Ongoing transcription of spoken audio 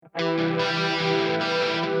All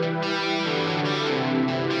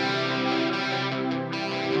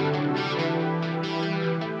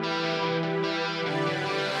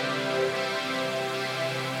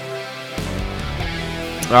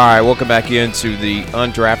right, welcome back into the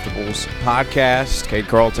Undraftables podcast. Cade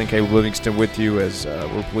Carlton, Caleb Livingston with you as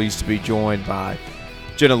we're pleased to be joined by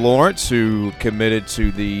Jenna Lawrence, who committed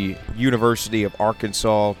to the University of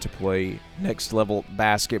Arkansas to play next-level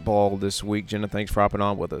basketball this week. Jenna, thanks for hopping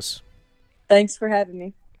on with us. Thanks for having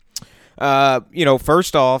me.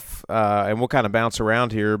 First off, and we'll kind of bounce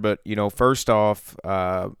around here, but, first off,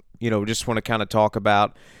 just want to kind of talk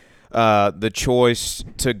about the choice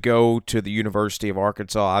to go to the University of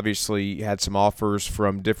Arkansas. Obviously, you had some offers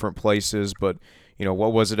from different places, but,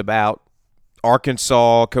 what was it about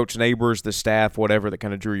Arkansas, Coach Neighbors, the staff, whatever, that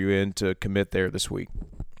kind of drew you in to commit there this week?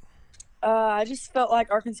 I just felt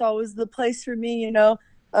like Arkansas was the place for me,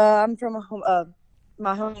 I'm from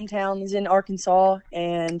my hometown is in Arkansas,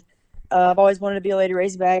 and I've always wanted to be a Lady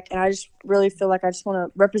Razorback, and I just really feel like I just want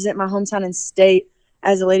to represent my hometown and state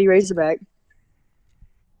as a Lady Razorback.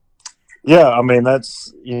 Yeah, I mean,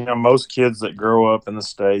 that's, most kids that grow up in the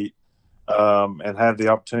state and have the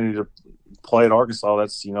opportunity to play at Arkansas,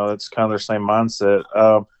 that's kind of their same mindset.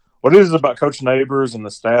 What is it about Coach Neighbors and the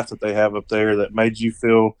staff that they have up there that made you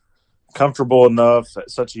feel comfortable enough at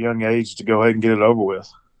such a young age to go ahead and get it over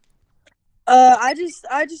with? I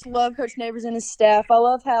just love Coach Neighbors and his staff. I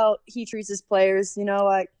love how he treats his players,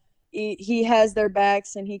 he has their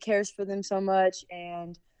backs and he cares for them so much,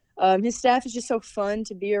 and his staff is just so fun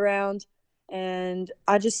to be around, and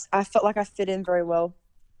I felt like I fit in very well.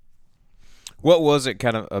 What was it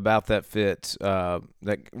kind of about that fit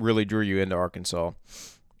that really drew you into Arkansas?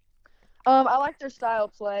 I like their style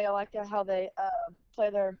of play. I like how they play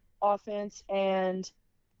their offense, and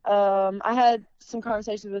I had some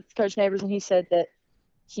conversations with Coach Neighbors, and he said that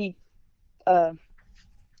he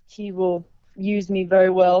will use me very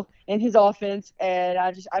well in his offense, and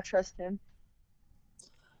I trust him.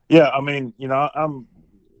 Yeah, I mean,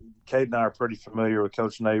 Cade and I are pretty familiar with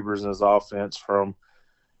Coach Neighbors and his offense from,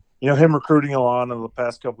 him recruiting Alana the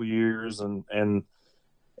past couple of years and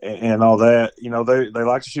all that. They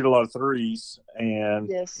like to shoot a lot of threes, and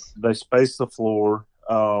yes, they space the floor.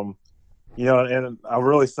 And I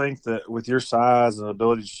really think that with your size and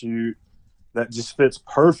ability to shoot, that just fits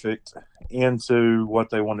perfect into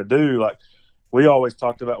what they want to do. Like we always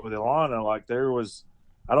talked about with Ilana, like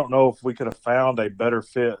I don't know if we could have found a better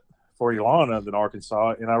fit for Ilana than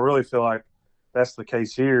Arkansas, and I really feel like that's the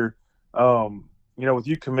case here. With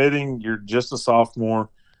you committing, you're just a sophomore.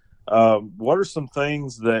 What are some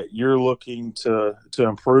things that you're looking to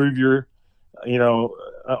improve in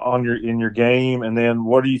your game, and then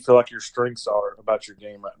what do you feel like your strengths are about your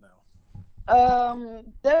game right now?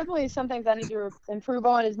 Definitely some things I need to improve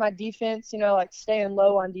on is my defense, like staying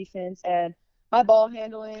low on defense, and my ball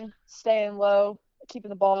handling, staying low, keeping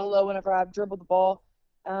the ball low whenever I dribble the ball,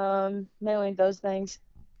 mainly those things,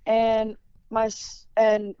 and my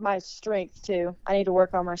strength too. I need to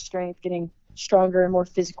work on my strength, getting stronger and more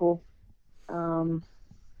physical.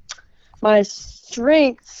 My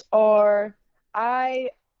strengths are I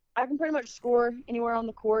can pretty much score anywhere on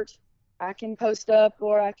the court. I can post up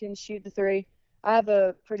or I can shoot the three. I have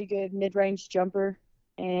a pretty good mid-range jumper,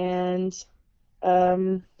 and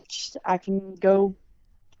I can go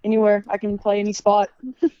anywhere. I can play any spot.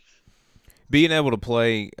 Being able to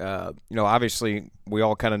play, obviously we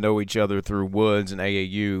all kind of know each other through Woods and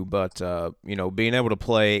AAU, but, being able to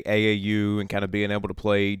play AAU and kind of being able to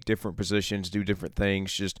play different positions, do different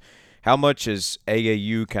things, just how much has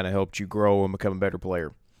AAU kind of helped you grow and become a better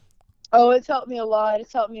player? Oh, it's helped me a lot.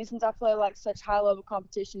 It's helped me since I play like such high-level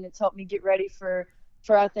competition. It's helped me get ready for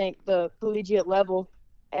I think, the collegiate level,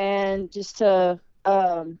 and just to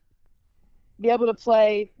be able to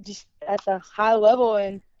play just at the high level,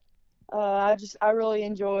 and I really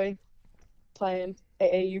enjoy playing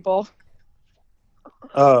AAU ball.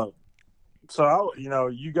 So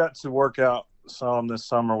you got to work out some this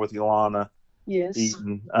summer with Ilana. Yes.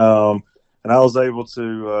 Eaton, and I was able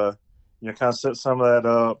to kind of set some of that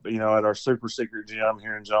up, at our super secret gym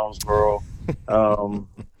here in Jonesboro.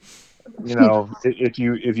 If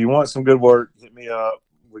you want some good work, hit me up.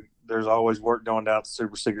 There's always work going down at the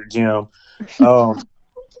super secret gym.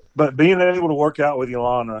 But being able to work out with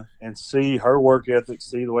Ilana and see her work ethic,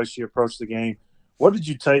 see the way she approached the game, what did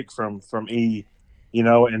you take from E,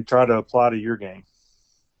 and try to apply to your game?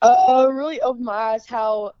 Really opened my eyes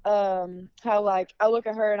how like I look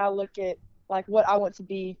at her and I look at like what I want to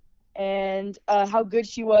be, and how good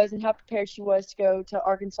she was and how prepared she was to go to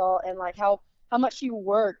Arkansas, and like how how much she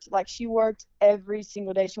worked. Like, she worked every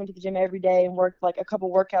single day. She went to the gym every day and worked like a couple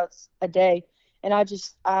workouts a day. And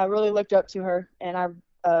I really looked up to her, and I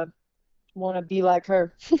want to be like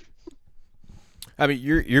her. I mean,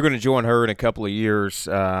 you're going to join her in a couple of years.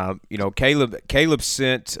 Caleb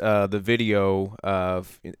sent the video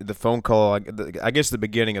of the phone call. I guess the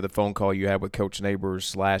beginning of the phone call you had with Coach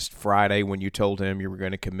Neighbors last Friday when you told him you were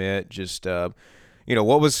going to commit. Just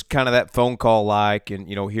what was kind of that phone call like? And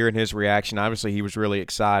hearing his reaction. Obviously, he was really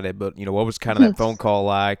excited. But what was kind of that phone call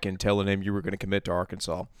like? And telling him you were going to commit to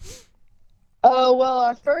Arkansas. Oh, well,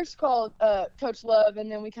 I first called Coach Love,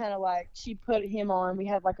 and then we kind of she put him on. We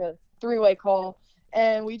had like a three-way call,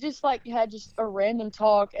 and we just had just a random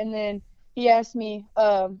talk. And then he asked me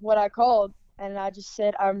what I called, and I just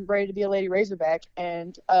said I'm ready to be a Lady Razorback.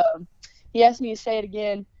 And he asked me to say it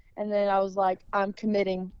again, and then I was like, I'm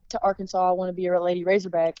committing to Arkansas. I want to be a Lady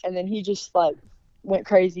Razorback. And then he just went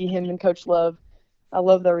crazy. Him and Coach Love. I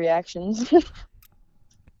love their reactions.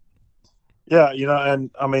 Yeah,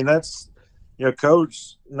 and I mean that's.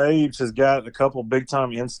 Coach Naves has got a couple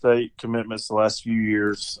big-time in-state commitments the last few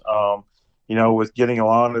years. With getting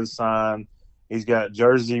Alana to sign, he's got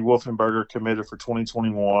Jersey Wolfenberger committed for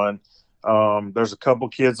 2021. There's a couple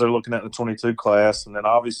kids they're looking at in the 22 class, and then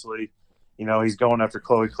obviously, he's going after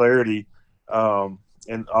Chloe Clarity,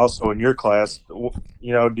 and also in your class. Do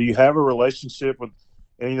you have a relationship with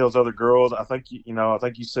any of those other girls? I think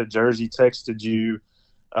you said Jersey texted you,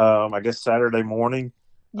 I guess Saturday morning.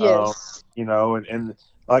 Yes. And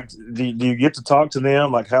do you get to talk to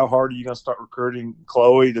them? Like, how hard are you going to start recruiting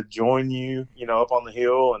Chloe to join you, up on the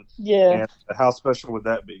hill? And how special would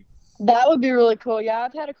that be? That would be really cool. Yeah,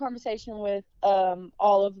 I've had a conversation with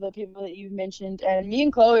all of the people that you've mentioned, and me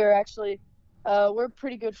and Chloe are actually we're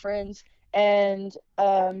pretty good friends. And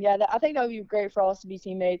I think that would be great for us to be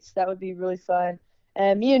teammates. That would be really fun.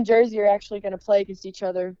 And me and Jersey are actually going to play against each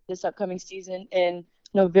other this upcoming season in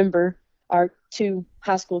November. Our two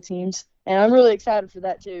high school teams, and I'm really excited for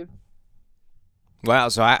that too. Wow!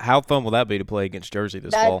 So how fun will that be to play against Jersey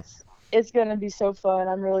this fall? It's gonna be so fun.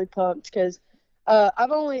 I'm really pumped because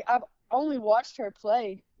I've only watched her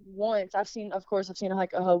play once. I've seen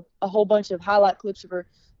like a whole bunch of highlight clips of her,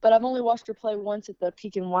 but I've only watched her play once at the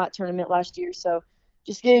Peak and White tournament last year. So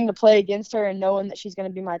just getting to play against her and knowing that she's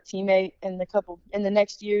gonna be my teammate in the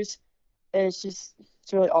next years, it's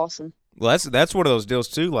really awesome. Well, that's one of those deals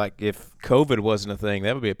too. Like if COVID wasn't a thing,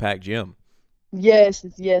 that would be a packed gym. Yes,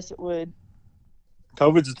 it would.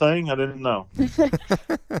 COVID's a thing? I didn't know.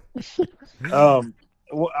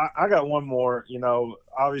 Well, I got one more.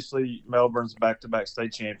 Obviously Melbourne's back-to-back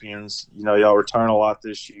state champions. Y'all return a lot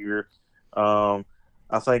this year. I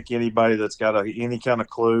think anybody that's got any kind of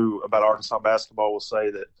clue about Arkansas basketball will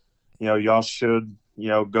say that, y'all should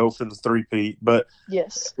go for the three-peat. But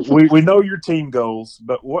yes, we know your team goals,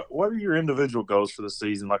 but what are your individual goals for the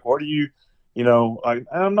season? Like, what are you,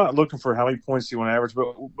 I'm not looking for how many points you want to average,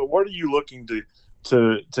 but what are you looking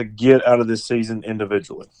to get out of this season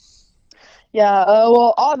individually? Yeah,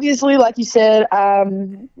 well, obviously, like you said,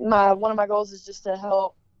 one of my goals is just to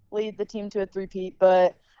help lead the team to a three-peat,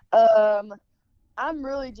 but I'm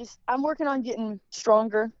working on getting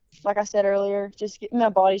stronger. Like I said earlier, just getting my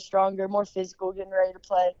body stronger, more physical, getting ready to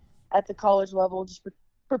play at the college level, just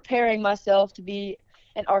preparing myself to be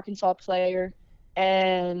an Arkansas player,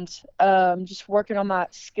 and just working on my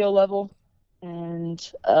skill level.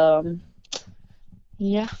 And,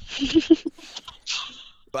 yeah.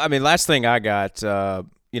 I mean, last thing I got, I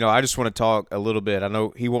just want to talk a little bit. I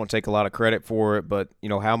know he won't take a lot of credit for it, but,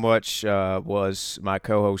 how much was my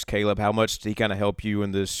co-host Caleb, how much did he kind of help you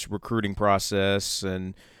in this recruiting process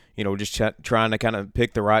and, just trying to kind of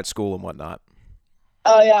pick the right school and whatnot?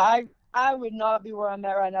 Oh, yeah, I would not be where I'm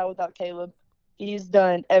at right now without Caleb. He's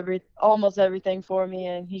done almost everything for me,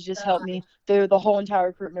 and he's just helped me through the whole entire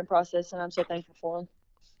recruitment process, and I'm so thankful for him.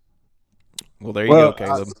 Well, there you go,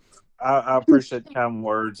 Caleb. I appreciate the kind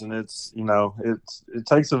words, and it's it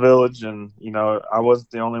takes a village, and I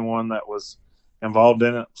wasn't the only one that was involved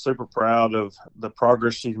in it. Super proud of the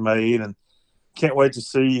progress she's made, and can't wait to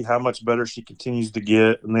see how much better she continues to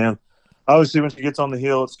get. And then, obviously, when she gets on the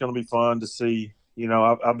hill, it's going to be fun to see.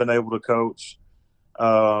 I've been able to coach.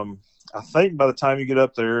 I think by the time you get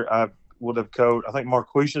up there, I would have coached. I think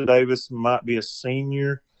Marquisha Davis might be a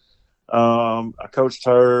senior. I coached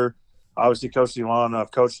her. Obviously, Coach Ilana.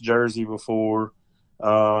 I've coached Jersey before,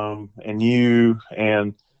 and you.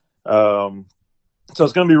 And so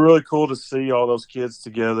it's going to be really cool to see all those kids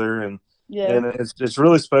together. And it's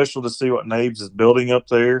really special to see what Nabes is building up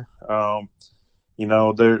there. They're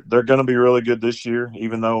going to be really good this year,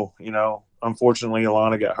 even though, unfortunately,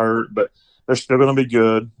 Ilana got hurt. But they're still going to be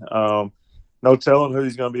good. no telling who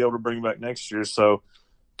he's going to be able to bring back next year. So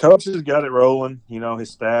coach has got it rolling. His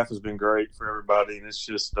staff has been great for everybody, and it's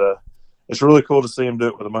just it's really cool to see him do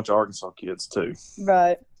it with a bunch of Arkansas kids too.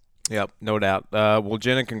 Right. Yep, no doubt. Well,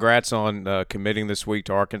 Jenna, congrats on committing this week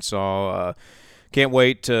to Arkansas. Can't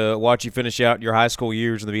wait to watch you finish out your high school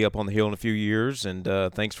years and to be up on the hill in a few years. And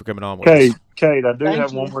thanks for coming on with us. Kate, I do Thank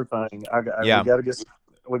have you. one more thing. Yeah.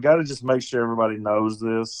 We got to just make sure everybody knows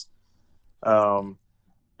this.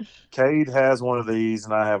 Cade has one of these,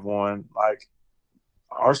 and I have one. Like,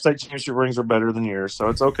 our state championship rings are better than yours, so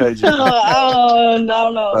it's okay. Oh,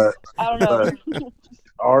 no. I don't know.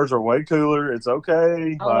 Ours are way cooler. It's okay.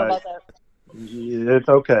 I don't know about that. It's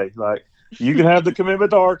okay. Like, you can have the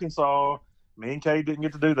commitment to Arkansas. Me and Cade didn't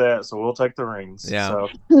get to do that, so we'll take the rings. Yeah. So.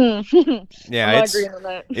 Yeah, I'm not agreeing on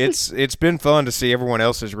that. it's been fun to see everyone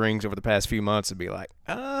else's rings over the past few months and be like,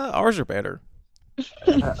 ours are better.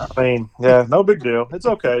 I mean, yeah, no big deal. It's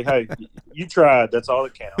okay. Hey, you tried. That's all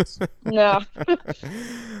that counts. No.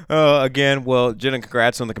 Again, well, Jenna,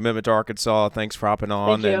 congrats on the commitment to Arkansas. Thanks for hopping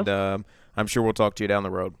on, Thank you. and I'm sure we'll talk to you down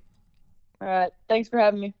the road. All right. Thanks for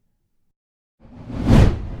having me.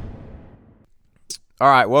 All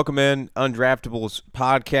right, welcome in Undraftables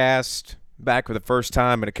podcast. Back for the first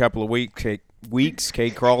time in a couple of weeks.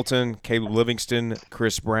 Cade Carlton, Caleb Livingston,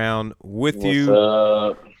 Chris Brown with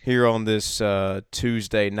you here on this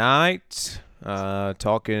Tuesday night.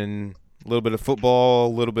 Talking a little bit of football,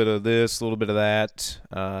 a little bit of this, a little bit of that.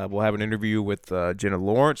 We'll have an interview with Jenna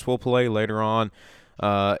Lawrence we'll play later on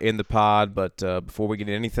in the pod. But before we get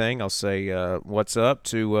into anything, I'll say what's up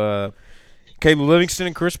to Caleb Livingston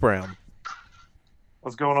and Chris Brown.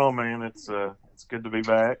 What's going on, man? It's good to be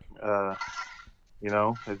back.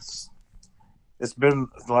 It's been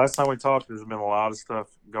the last time we talked. There's been a lot of stuff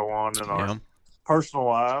go on in our personal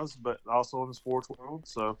lives, but also in the sports world.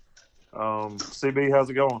 So, CB, how's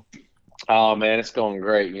it going? Oh man, it's going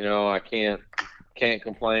great. I can't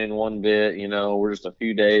complain one bit. We're just a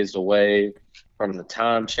few days away from the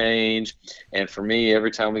time change, and for me, every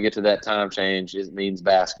time we get to that time change, it means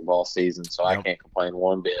basketball season. So I can't complain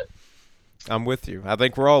one bit. I'm with you. I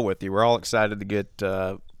think we're all with you. We're all excited to get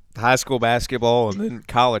high school basketball and then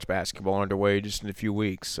college basketball underway just in a few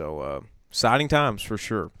weeks. So exciting times for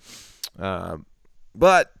sure.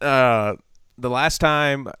 But the last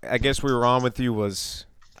time I guess we were on with you was,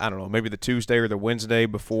 I don't know, maybe the Tuesday or the Wednesday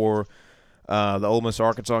before the Ole Miss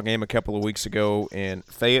Arkansas game a couple of weeks ago in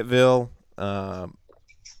Fayetteville.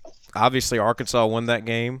 Obviously, Arkansas won that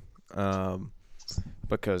game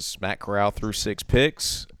because Matt Corral threw 6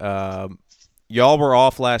 picks. Y'all were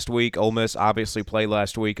off last week. Ole Miss obviously played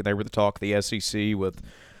last week, and they were the talk of the SEC with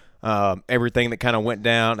everything that kind of went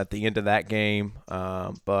down at the end of that game.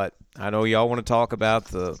 But I know y'all want to talk about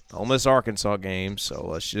the Ole Miss-Arkansas game, so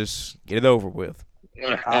let's just get it over with.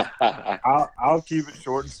 I'll keep it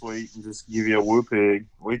short and sweet and just give you a whoop pig.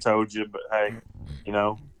 We told you, but hey,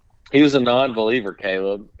 He was a non-believer,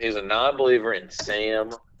 Caleb. He was a non-believer in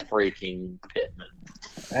Sam freaking Pittman.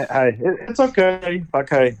 Hey, it's okay.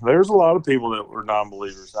 Okay, there's a lot of people that were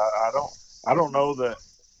non-believers. I don't know that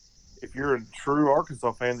if you're a true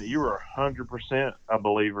Arkansas fan that you were 100% a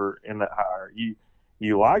believer in that hire.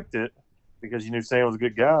 You liked it because you knew Sam was a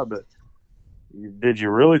good guy, but did you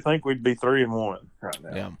really think we'd be 3-1 right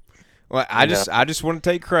now? Yeah. Well, I just want to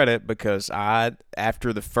take credit because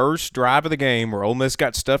after the first drive of the game where Ole Miss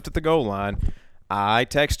got stuffed at the goal line, I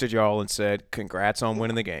texted y'all and said, "Congrats on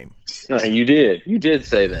winning the game." You did. You did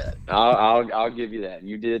say that. I'll give you that.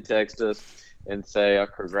 You did text us and say,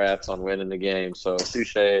 "Congrats on winning the game." So,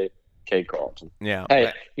 touche, Cade Carlton. Yeah.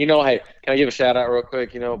 Hey, can I give a shout out real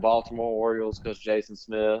quick? Baltimore Orioles, Coach Jason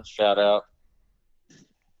Smith. Shout out.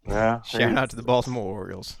 Yeah. Shout out to the Baltimore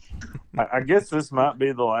Orioles. I guess this might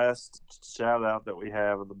be the last shout out that we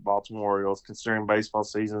have of the Baltimore Orioles, considering baseball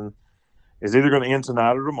season is either going to end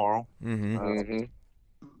tonight or tomorrow. Mm-hmm.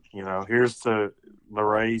 Here's to the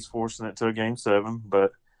Rays forcing it to a Game 7,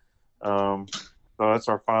 but so that's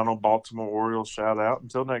our final Baltimore Orioles shout out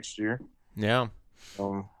until next year. Yeah.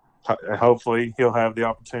 Hopefully he'll have the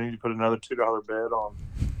opportunity to put another $2 bet on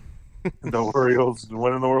the Orioles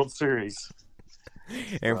winning the World Series.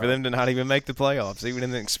 And for them to not even make the playoffs, even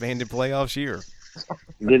in the expanded playoffs year.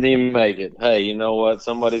 Didn't even make it. Hey, you know what?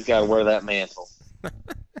 Somebody's got to wear that mantle.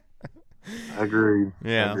 Agreed.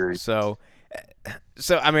 Yeah. Agreed. So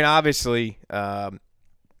I mean, obviously, a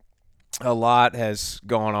lot has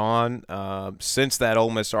gone on since that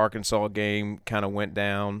Ole Miss Arkansas game kind of went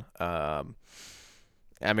down. Ole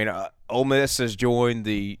Miss has joined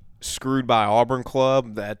the screwed by Auburn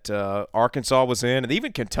club that Arkansas was in, and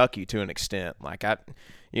even Kentucky to an extent.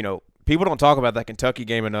 people don't talk about that Kentucky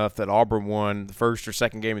game enough that Auburn won the first or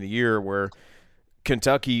second game of the year where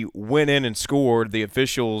Kentucky went in and scored. The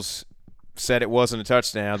officials said it wasn't a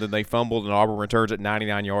touchdown. Then they fumbled, and Auburn returns it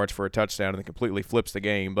 99 yards for a touchdown and then completely flips the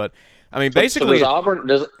game. But, I mean, basically so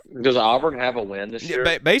does Auburn have a win this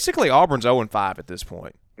year? Basically, Auburn's 0-5 at this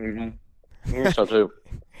point. Mm-hmm. So, too.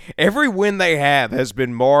 Every win they have has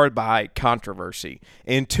been marred by controversy.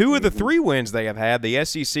 In 2 of the 3 wins they have had, the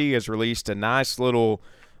SEC has released a nice little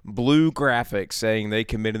blue graphic saying they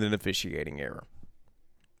committed an officiating error.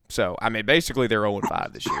 So, I mean, basically they're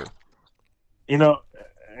 0-5 this year. You know,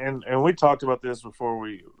 and we talked about this before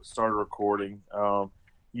we started recording.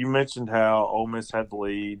 You mentioned how Ole Miss had the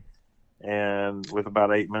lead and with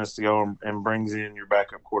about 8 minutes to go and brings in your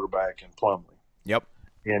backup quarterback in Plumlee. Yep.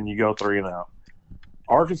 And you go 3 and out.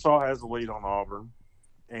 Arkansas has the lead on Auburn,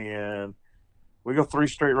 and we go 3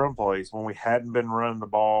 straight run plays when we hadn't been running the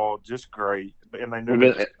ball just great. And they knew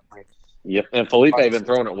it. Yep, and Felipe had been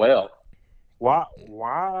throwing it well.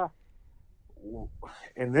 Why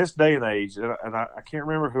in this day and age, and I can't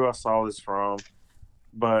remember who I saw this from,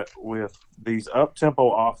 but with these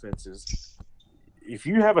up-tempo offenses, if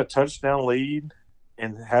you have a touchdown lead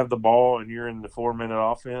and have the ball and you're in the 4-minute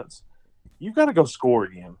offense, you've got to go score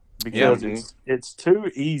again because it's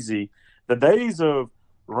too easy. The days of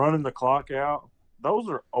running the clock out, those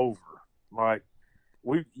are over. Like,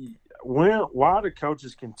 why do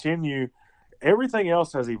coaches continue – everything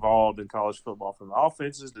else has evolved in college football, from the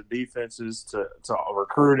offenses to defenses to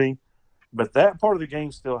recruiting, but that part of the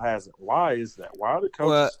game still hasn't. Why is that? Why do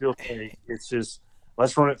coaches still think it's just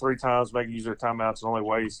let's run it 3 times, make them use their timeouts, and only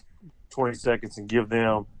waste 20 seconds and give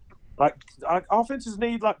them like offenses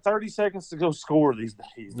need like 30 seconds to go score these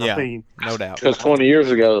days. Yeah, I mean, no doubt. Because 20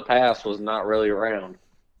 years ago, the pass was not really around.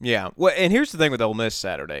 Yeah. Well, and here's the thing with Ole Miss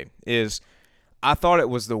Saturday is I thought it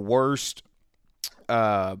was the worst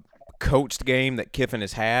coached game that Kiffin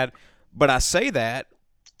has had, but I say that,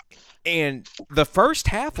 and the first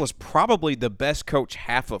half was probably the best coach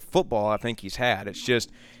half of football I think he's had. It's just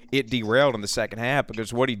it derailed in the second half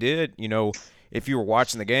because what he did, you know, if you were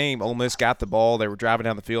watching the game, Ole Miss got the ball, they were driving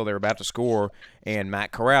down the field, they were about to score, and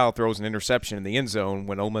Matt Corral throws an interception in the end zone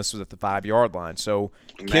when Ole Miss was at the 5-yard line. So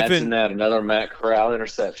Imagine that, another Matt Corral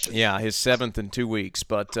interception. Yeah, his 7th in 2 weeks.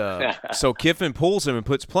 But so Kiffin pulls him and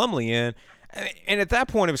puts Plumlee in. And at that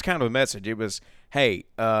point, it was kind of a message. It was, hey,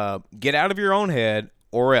 get out of your own head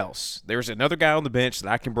or else. There's another guy on the bench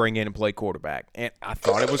that I can bring in and play quarterback. And I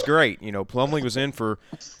thought it was great. You know, Plumlee was in for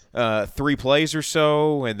 3 plays or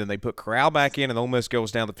so, and then they put Corral back in, and Ole Miss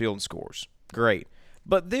goes down the field and scores. Great.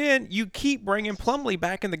 But then you keep bringing Plumlee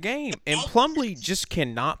back in the game, and Plumlee just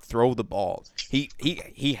cannot throw the ball. He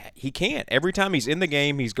can't. Every time he's in the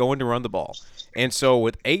game, he's going to run the ball. And so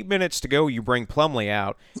with 8 minutes to go, you bring Plumlee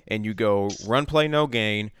out, and you go run play, no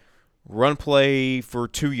gain, run play for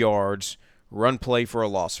 2 yards, run play for a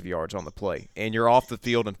loss of yards on the play, and you're off the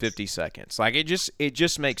field in 50 seconds. Like, it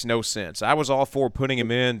just makes no sense. I was all for putting him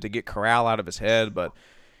in to get Corral out of his head, but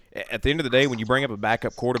at the end of the day, when you bring up a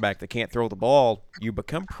backup quarterback that can't throw the ball, you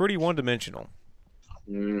become pretty one-dimensional.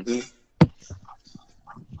 Mm-hmm.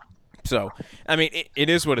 So, I mean, it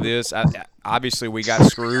is what it is. Obviously, we got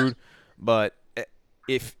screwed, but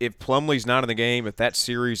if Plumlee's not in the game, if that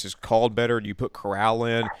series is called better and you put Corral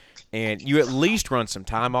in and you at least run some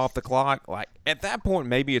time off the clock, like at that point,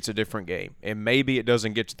 maybe it's a different game. And maybe it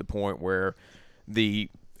doesn't get to the point where the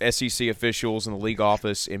SEC officials in the league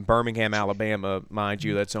office in Birmingham, Alabama, mind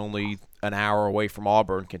you, that's only an hour away from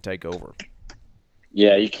Auburn, can take over.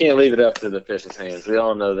 Yeah, you can't leave it up to the officials' hands. We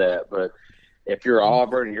all know that. But if you're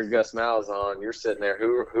Auburn and you're Gus Malzahn, you're sitting there.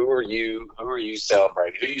 Who are you? Who are you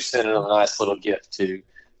celebrating? Who are you sending a nice little gift to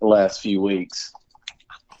the last few weeks?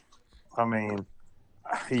 I mean,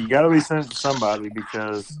 you got to be sent to somebody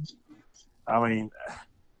because, I mean,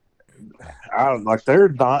 they're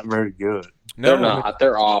not very good. No, they're not.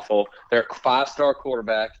 They're awful. Their 5-star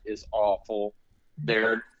quarterback is awful.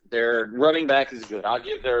 Their running back is good. I'll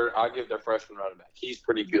give their freshman running back. He's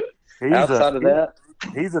pretty good. Outside of that,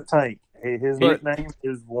 he's a tank. His nickname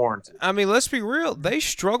is warranted. I mean, let's be real. They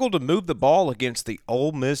struggled to move the ball against the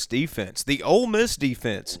Ole Miss defense. The Ole Miss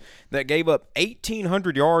defense that gave up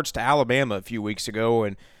 1,800 yards to Alabama a few weeks ago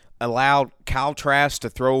and allowed Kyle Trask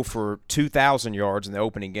to throw for 2,000 yards in the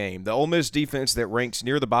opening game. The Ole Miss defense that ranks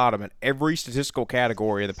near the bottom in every statistical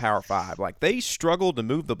category of the Power 5. Like, they struggled to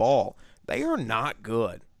move the ball. They are not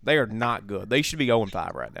good. They are not good. They should be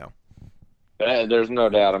 0-5 right now. There's no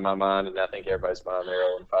doubt in my mind, and I think everybody's mind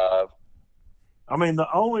they're 0-5. I mean,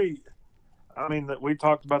 that we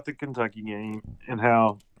talked about the Kentucky game and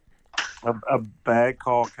how a bad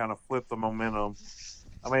call kind of flipped the momentum.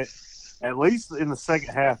 I mean, at least in the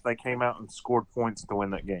second half, they came out and scored points to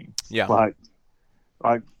win that game. Yeah.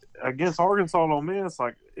 Like against Arkansas and Ole Miss,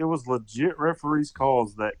 like it was legit referees'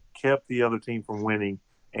 calls that kept the other team from winning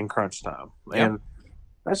in crunch time, and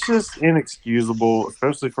that's just inexcusable,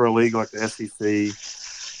 especially for a league like the SEC.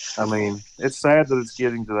 I mean, it's sad that it's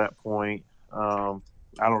getting to that point. I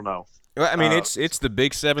don't know. Well, I mean, it's the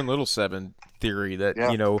Big 7, Little 7 theory that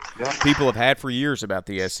people have had for years about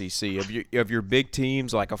the SEC. Of your big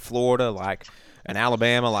teams like a Florida, like an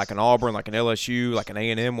Alabama, like an Auburn, like an LSU, like an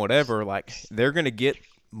A&M, whatever, like they're going to get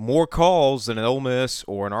more calls than an Ole Miss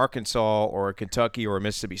or an Arkansas or a Kentucky or a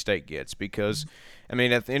Mississippi State gets because, I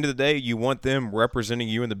mean, at the end of the day, you want them representing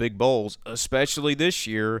you in the big bowls, especially this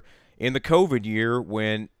year in the COVID year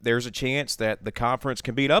when there's a chance that the conference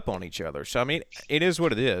can beat up on each other. So, I mean, it is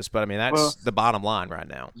what it is, but, I mean, that's the bottom line right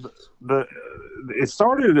now. It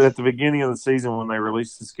started at the beginning of the season when they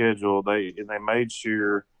released the schedule. They made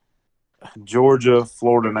sure Georgia,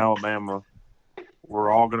 Florida, and Alabama were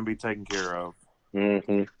all going to be taken care of.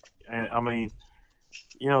 Mm-hmm. And, I mean,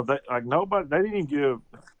 they didn't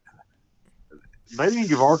even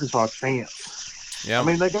give Arkansas a chance. Yeah. I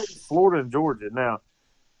mean, they got Florida and Georgia. Now,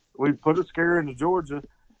 we put a scare into Georgia.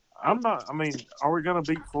 Are we going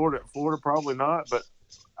to beat Florida? Florida probably not, but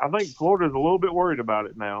I think Florida's a little bit worried about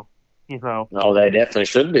it now. Oh, they definitely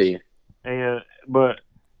should be. But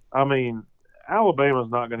I mean, Alabama's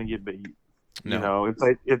not going to get beat. No.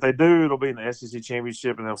 If they do, it'll be in the SEC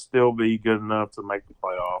championship, and they'll still be good enough to make the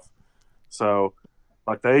playoff. So,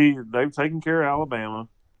 like they've taken care of Alabama.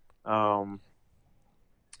 I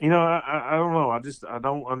don't know. I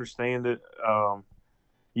don't understand it.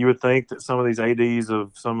 You would think that some of these ADs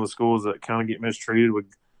of some of the schools that kind of get mistreated would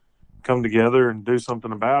come together and do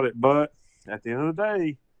something about it. But at the end of the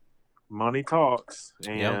day, money talks.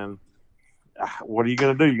 And what are you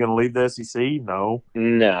going to do? You're going to leave the SEC? No.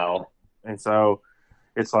 And so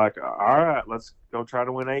it's like, all right, let's go try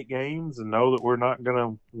to win 8 games and know that we're not going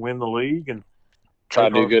to win the league and try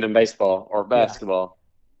to do good in baseball or basketball.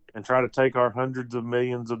 And try to take our hundreds of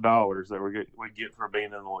millions of dollars that we get for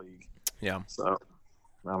being in the league. Yeah. So,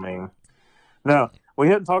 I mean, now we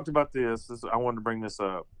hadn't talked about this. I wanted to bring this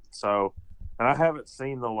up. So, and I haven't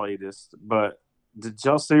seen the latest, but did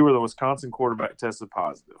y'all see where the Wisconsin quarterback tested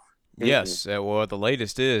positive? Yes. Well, the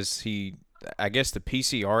latest is I guess the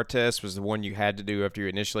PCR test was the one you had to do after you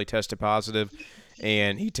initially tested positive,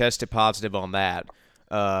 and he tested positive on that.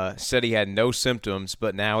 Said he had no symptoms,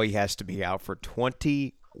 but now he has to be out for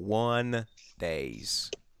 21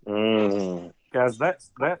 days. Guys,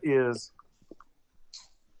 that is.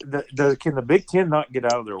 Can the Big Ten not get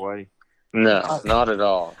out of their way? No, not at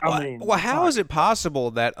all. Well, how is it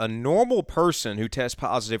possible that a normal person who tests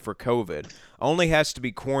positive for COVID only has to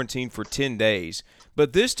be quarantined for 10 days,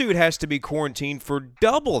 but this dude has to be quarantined for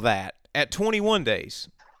double that at 21 days?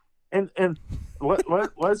 And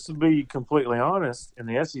let's be completely honest. In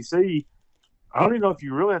the SEC, I don't even know if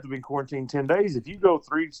you really have to be quarantined 10 days. If you go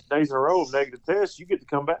 3 days in a row of negative tests, you get to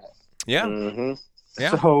come back. Yeah. Mm-hmm.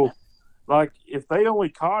 Yeah. So, like, if they only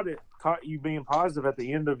caught you being positive at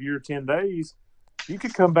the end of your 10 days, you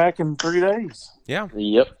could come back in 3 days. Yeah.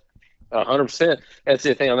 Yep. 100%. That's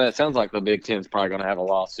the thing. I mean, it sounds like the Big Ten's probably going to have a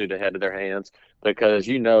lawsuit ahead of their hands because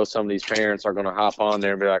some of these parents are going to hop on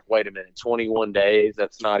there and be like, wait a minute, 21 days?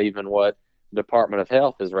 That's not even what the Department of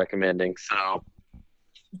Health is recommending. So,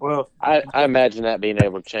 well, I imagine that being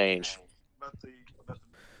able to change.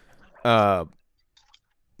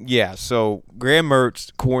 Yeah, so Graham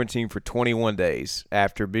Mertz quarantined for 21 days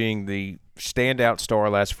after being the standout star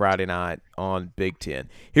last Friday night on Big Ten.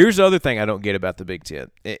 Here's the other thing I don't get about the Big Ten,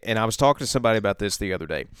 and I was talking to somebody about this the other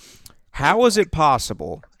day. How is it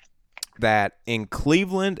possible that in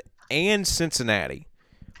Cleveland and Cincinnati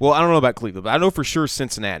 – well, I don't know about Cleveland, but I know for sure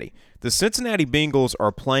Cincinnati. The Cincinnati Bengals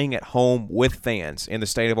are playing at home with fans in the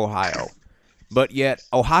state of Ohio, but yet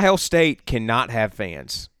Ohio State cannot have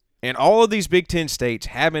fans. And all of these Big Ten states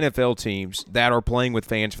have NFL teams that are playing with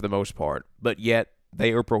fans for the most part, but yet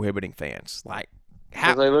they are prohibiting fans. Like, how?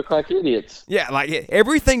 Because they look like idiots. Yeah, like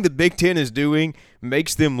everything the Big Ten is doing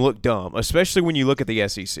makes them look dumb, especially when you look at the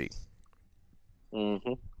SEC.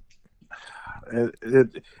 Mm-hmm.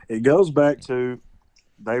 It goes back to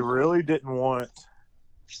they really didn't want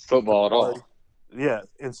football at all. Yeah,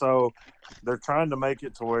 and so they're trying to make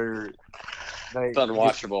it to where it's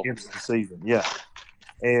unwatchable into the season. Yeah.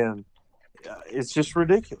 And it's just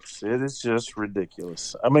ridiculous. It is just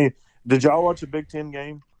ridiculous. I mean, did y'all watch a Big Ten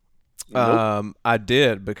game? Nope. I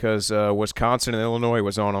did because Wisconsin and Illinois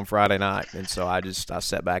was on Friday night, and so I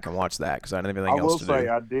sat back and watched that because I didn't have anything else to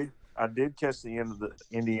do. I did catch the end of the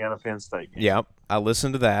Indiana Penn State game. Yep, I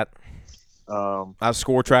listened to that. I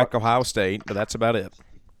score track Ohio State, but that's about it.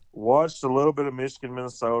 Watched a little bit of Michigan,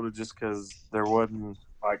 Minnesota, just because there wasn't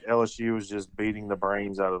like LSU was just beating the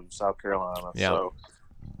brains out of South Carolina. Yeah.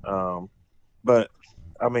 So, but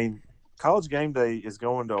I mean, College Game Day is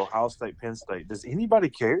going to Ohio State, Penn State. Does anybody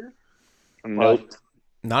care? Nope.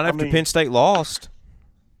 Not after Penn State lost.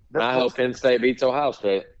 I hope Penn State beats Ohio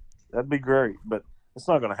State. That'd be great, but it's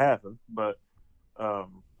not going to happen. But I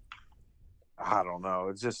don't know.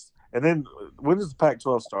 It's just, and then when does the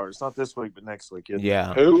Pac-12 start? It's not this week, but next week.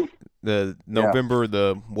 Yeah. Who? The November,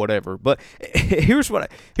 the whatever. But here's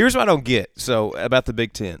what I don't get. So about the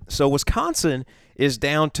Big Ten. So Wisconsin is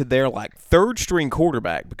down to their third string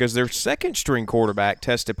quarterback because their second string quarterback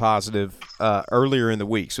tested positive earlier in the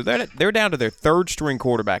week. So they're down to their third string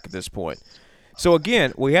quarterback at this point. So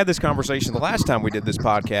again, we had this conversation the last time we did this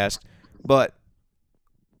podcast, but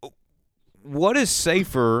what is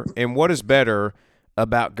safer and what is better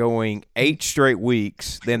about going 8 straight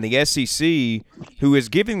weeks than the SEC, who is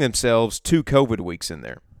giving themselves 2 COVID weeks in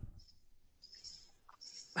there?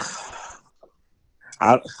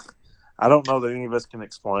 I don't know that any of us can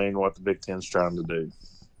explain what the Big Ten's trying to do.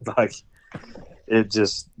 It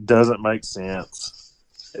just doesn't make sense.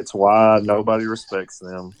 It's why nobody respects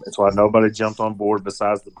them. It's why nobody jumped on board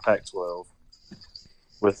besides the Pac-12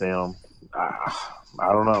 with them. I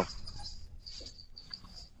don't know.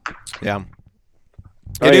 Yeah.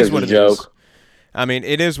 It is what it is. I mean,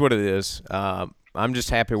 it is what it is. I'm just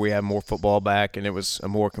happy we have more football back, and it was a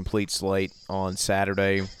more complete slate on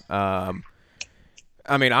Saturday. I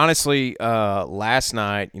mean, honestly, last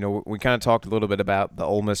night, we kind of talked a little bit about the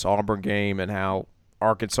Ole Miss-Auburn game and how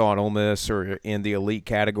Arkansas and Ole Miss are in the elite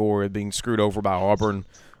category of being screwed over by Auburn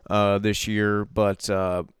this year. But,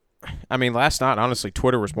 I mean, last night, honestly,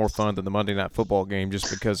 Twitter was more fun than the Monday Night Football game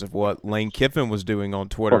just because of what Lane Kiffin was doing on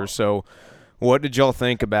Twitter. So what did y'all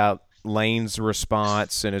think about Lane's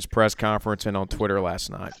response and his press conference and on Twitter last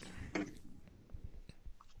night?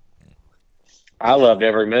 I loved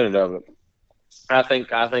every minute of it. I think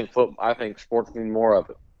sports need more of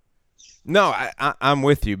it. No, I'm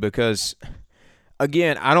with you because,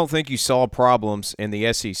 again, I don't think you saw problems in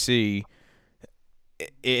the SEC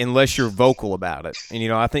unless you're vocal about it.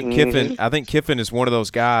 And I think Kiffin is one of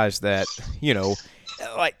those guys that,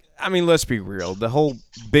 I mean, let's be real. The whole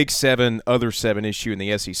Big 7, other 7 issue in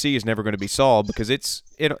the SEC is never going to be solved because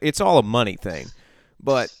it's all a money thing.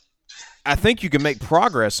 But I think you can make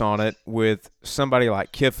progress on it with somebody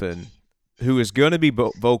like Kiffin, who is going to be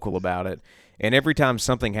vocal about it. And every time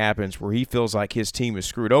something happens where he feels like his team is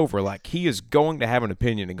screwed over, he is going to have an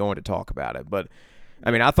opinion and going to talk about it. But, I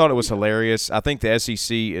mean, I thought it was hilarious. I think the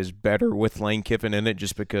SEC is better with Lane Kiffin in it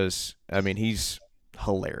just because, I mean, he's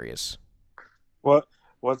hilarious. But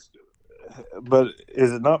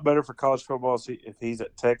is it not better for college football if he's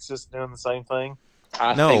at Texas doing the same thing?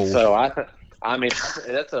 I think so. I mean,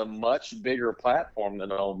 that's a much bigger platform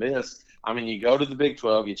than Ole Miss. I mean, you go to the Big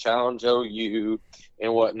 12, you challenge OU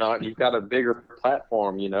and whatnot. You've got a bigger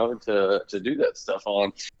platform, to do that stuff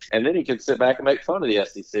on. And then you can sit back and make fun of the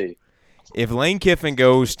SEC. If Lane Kiffin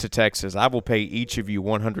goes to Texas, I will pay each of you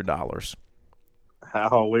 $100.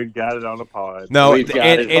 Oh, we've got it on the pod. No, and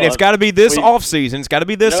it's got to be this offseason. It's got to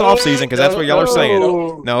be this offseason because that's what y'all are saying.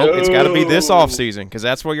 No, it's got to be this offseason because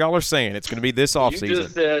that's what y'all are saying. It's going to be this offseason. You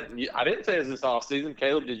just said – I didn't say it's this offseason.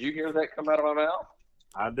 Caleb, did you hear that come out of my mouth?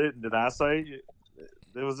 I didn't. Did I say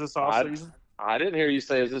it was this offseason? I didn't hear you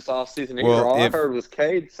say it was this offseason either. Well, All I heard was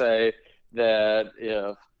Cade say that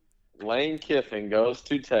if Lane Kiffin goes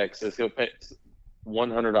to Texas, he'll pay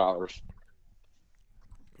 $100.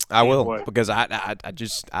 I will because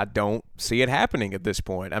I don't see it happening at this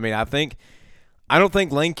point. I mean, I don't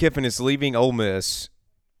think Lane Kiffin is leaving Ole Miss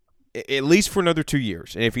at least for another 2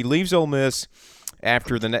 years. And if he leaves Ole Miss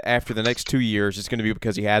after the next 2 years, it's going to be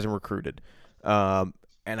because he hasn't recruited. So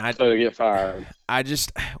he'll get fired.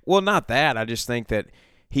 Not that. I just think that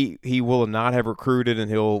he will not have recruited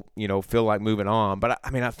and he'll feel like moving on. But I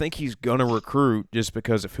mean, I think he's going to recruit just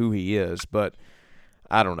because of who he is. But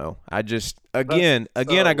I don't know. I just I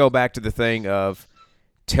go back to the thing of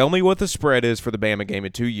tell me what the spread is for the Bama game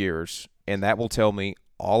in 2 years, and that will tell me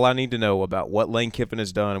all I need to know about what Lane Kiffin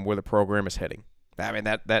has done and where the program is heading. I mean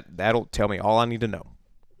that'll tell me all I need to know.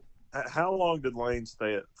 How long did Lane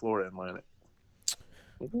stay at Florida Atlantic?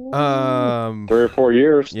 3 or 4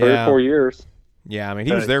 years. Yeah. 3 or 4 years. Yeah, I mean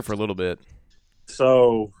he was there for a little bit.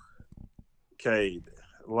 So, Cade,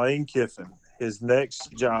 Lane Kiffin, his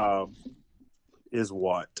next job is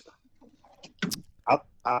what?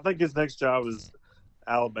 I think his next job is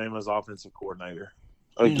Alabama's offensive coordinator.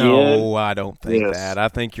 Again? No, I don't think that. I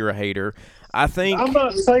think you're a hater. I'm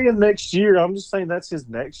not saying next year. I'm just saying that's his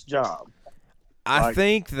next job. I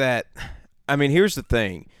think that – I mean, here's the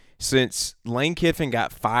thing. Since Lane Kiffin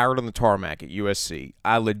got fired on the tarmac at USC,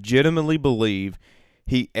 I legitimately believe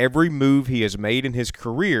every move he has made in his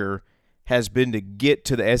career has been to get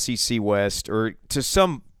to the SEC West or to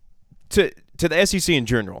the SEC in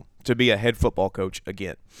general to be a head football coach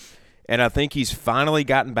again. And I think he's finally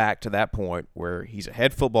gotten back to that point where he's a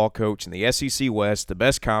head football coach in the SEC West, the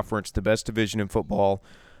best conference, the best division in football.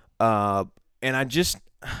 And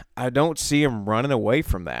I don't see him running away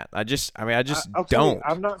from that. I just don't.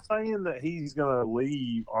 I'm not saying that he's going to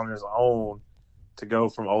leave on his own to go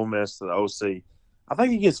from Ole Miss to the OC. I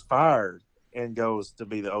think he gets fired and goes to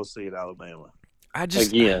be the OC at Alabama. I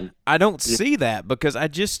don't see that because I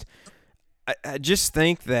just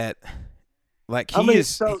think that like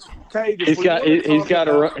he's got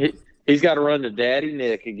to run to Daddy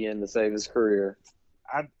Nick again to save his career.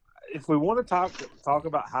 If we want to talk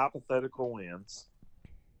about hypothetical wins,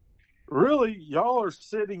 really, y'all are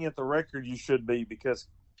sitting at the record you should be because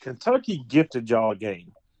Kentucky gifted y'all a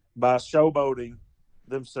game by showboating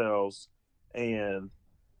themselves and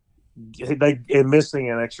missing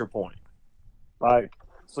an extra point.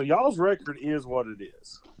 So y'all's record is what it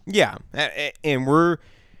is. Yeah, and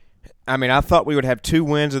I thought we would have 2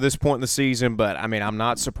 wins at this point in the season, but I'm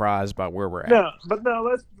not surprised by where we're at.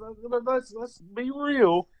 Let's be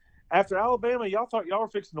real. After Alabama, y'all thought y'all were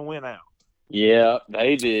fixing to win out. Yeah,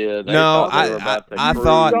 they did. I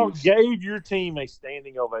thought y'all gave your team a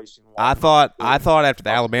standing ovation. I thought after the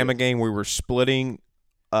Alabama game we were splitting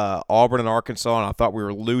Auburn and Arkansas, and I thought we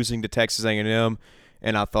were losing to Texas A&M,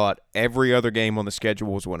 and I thought every other game on the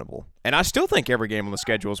schedule was winnable. And I still think every game on the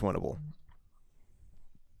schedule is winnable.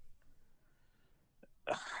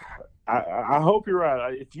 I hope you're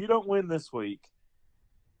right. If you don't win this week,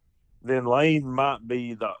 then Lane might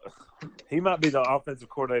be the offensive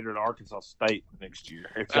coordinator at Arkansas State next year.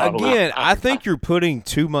 Again, I think you're putting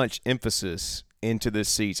too much emphasis into this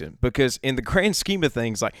season because in the grand scheme of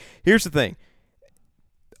things, here's the thing.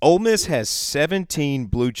 Ole Miss has 17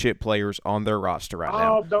 blue chip players on their roster right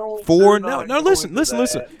now. Listen.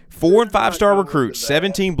 4 and 5-star recruits,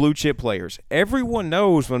 17 blue chip players. Everyone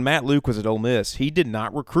knows when Matt Luke was at Ole Miss, he did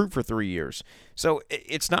not recruit for 3 years. So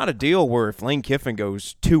it's not a deal where if Lane Kiffin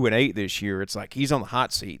goes 2-8 this year, it's like he's on the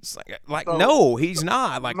hot seat. It's no, he's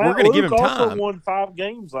not. We're going to give him time. Matt Luke also won 5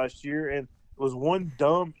 games last year and was one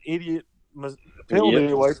dumb idiot penalty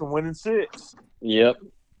away from winning 6. Yep.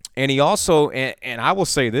 And he also, and I will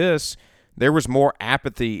say this, there was more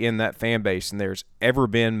apathy in that fan base than there's ever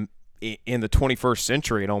been in the 21st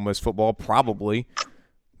century in Ole Miss football, probably,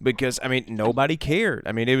 because nobody cared.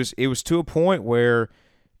 It was to a point where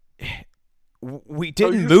we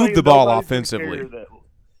didn't move the ball offensively.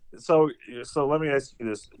 So let me ask you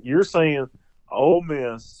this: you're saying Ole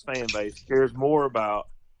Miss fan base cares more about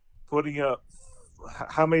putting up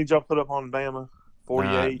how many did y'all put up on Bama?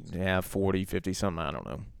 48. 40, 50 something. I don't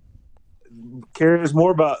know. Cares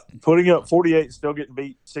more about putting up 48 and still getting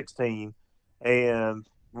beat 16 and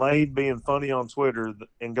Lane being funny on Twitter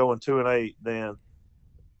and going 2-8 than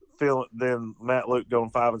Matt Luke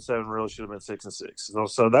going 5-7 really should have been 6-6.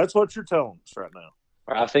 So that's what you're telling us right now.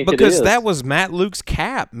 I think because it is. That was Matt Luke's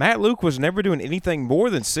cap. Matt Luke was never doing anything more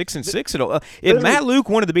than 6-6 at all. If Matt Luke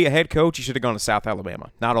wanted to be a head coach, he should have gone to South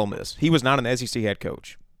Alabama, not Ole Miss. He was not an SEC head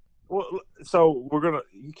coach. Well, so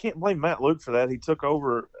you can't blame Matt Luke for that. He took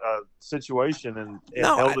over a situation and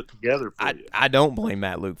held it together for you. I don't blame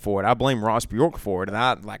Matt Luke for it. I blame Ross Bjork for it, and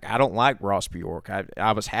I don't like Ross Bjork.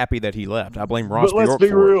 I was happy that he left. I blame Ross Bjork for it. But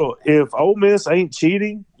let's be real. If Ole Miss ain't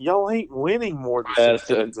cheating, y'all ain't winning more than 6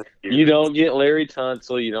 games. You don't get Larry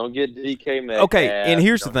Tunsil. You don't get DK Metcalf. Okay, and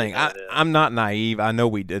here's the thing. I'm not naive. I know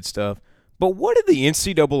we did stuff. But what did the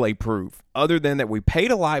NCAA prove other than that we paid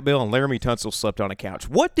a light bill and Laramie Tunsil slept on a couch?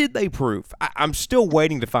 What did they prove? I'm still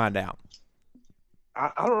waiting to find out.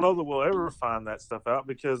 I don't know that we'll ever find that stuff out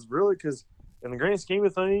because in the grand scheme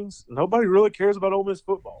of things, nobody really cares about Ole Miss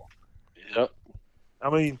football. Yep.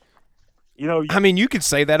 You could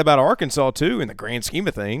say that about Arkansas too in the grand scheme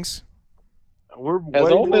of things. Has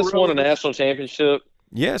Ole Miss won a national championship?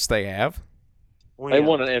 Yes, they have. They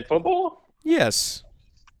won it in football? Yes.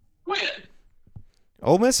 When?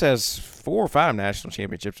 Ole Miss has 4 or 5 national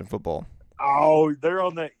championships in football. Oh, they're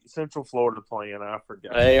on that Central Florida plan. I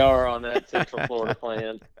forgot. They are on that Central Florida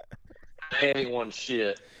plan. They ain't won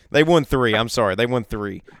shit. They won 3. I'm sorry. They won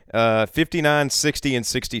 3. 59, 60, and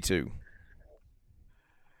 62.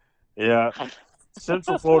 Yeah.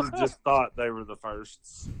 Central Florida just thought they were the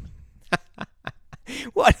firsts.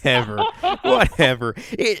 Whatever.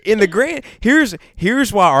 In the grand, here's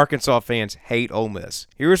why Arkansas fans hate Ole Miss.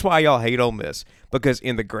 Here's why y'all hate Ole Miss. Because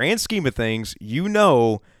in the grand scheme of things,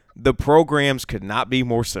 The programs could not be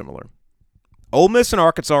more similar. Ole Miss and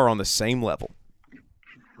Arkansas are on the same level.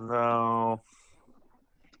 No.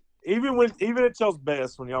 Even at y'all's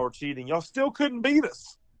best, when y'all were cheating, y'all still couldn't beat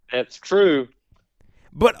us. That's true.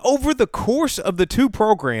 But over the course of the two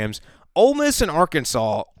programs, Ole Miss and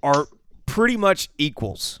Arkansas are pretty much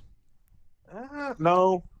equals.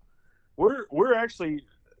 No. We're actually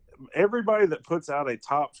everybody that puts out a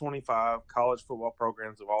top 25 college football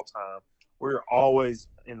programs of all time, we're always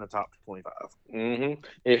in the top 25. Mm-hmm.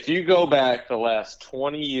 If you go back the last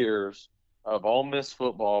 20 years of Ole Miss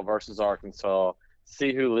football versus Arkansas,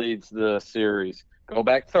 see who leads the series. Go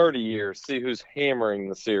back 30 years, see who's hammering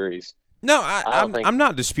the series. No, I'm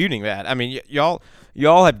not disputing that. I mean,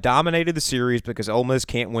 y'all have dominated the series because Ole Miss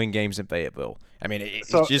can't win games in Fayetteville. I mean,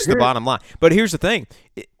 it's just the bottom line. But here's the thing,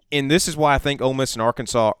 and this is why I think Ole Miss and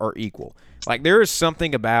Arkansas are equal. Like, there is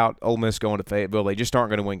something about Ole Miss going to Fayetteville. They just aren't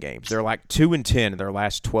going to win games. They're like 2-10 in their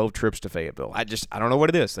last 12 trips to Fayetteville. I don't know what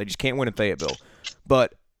it is. They just can't win in Fayetteville.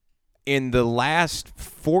 But in the last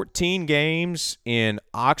 14 games in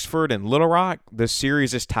Oxford and Little Rock, the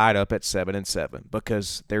series is tied up at 7-7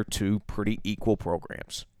 because they're two pretty equal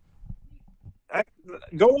programs.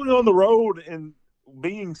 Going on the road and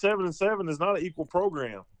being 7-7 is not an equal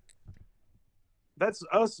program. That's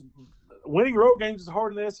us. Winning road games is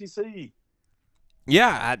hard in the SEC.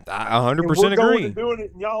 Yeah, I 100% we're agree. Going and doing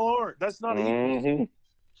it, and y'all aren't. That's not Mm-hmm. equal.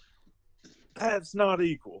 That's not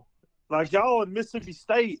equal. Like, y'all and Mississippi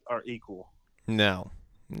State are equal. No.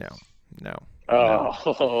 Woo!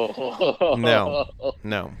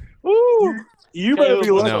 You better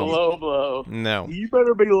be lucky. A low blow. No. You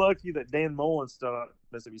better be lucky that Dan Mullen's still at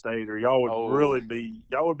Mississippi State, or y'all would really be.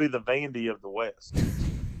 Y'all would be the Vandy of the West.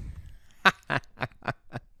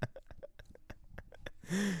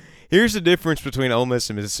 Here's the difference between Ole Miss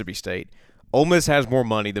and Mississippi State. Ole Miss has more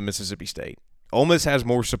money than Mississippi State. Ole Miss has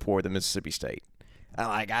more support than Mississippi State.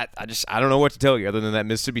 I don't know what to tell you other than that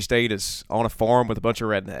Mississippi State is on a farm with a bunch of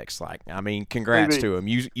rednecks. Like, I mean, congrats to them.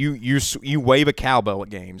 You wave a cowbell at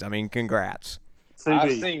games. I mean, congrats.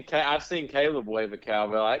 I've seen Caleb wave a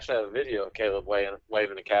cowbell. I actually have a video of Caleb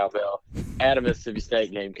waving a cowbell at a Mississippi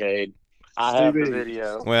State game, Cade. I have the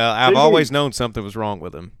video. Well, I've always known something was wrong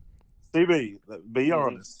with him. CB, be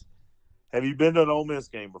honest. Have you been to an Ole Miss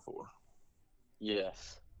game before?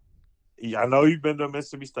 Yes. Yeah, I know you've been to a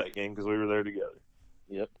Mississippi State game because we were there together.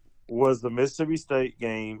 Yep. Was the Mississippi State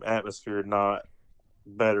game atmosphere not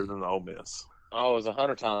better than the Ole Miss? Oh, it was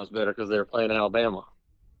 100 times better because they were playing Alabama.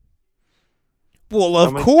 Well,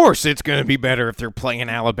 of course it's going to be better if they're playing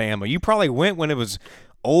Alabama. You probably went when it was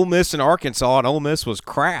Ole Miss and Arkansas, and Ole Miss was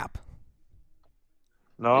crap.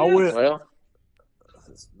 No, I went. Well,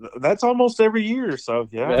 that's almost every year, so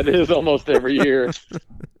yeah. That is almost every year.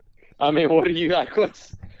 I mean, what do you like?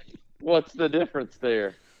 What's the difference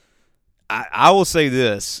there? I will say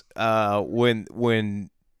this: when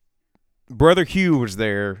Brother Hugh was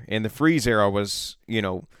there, and the Freeze era was,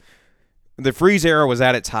 the Freeze era was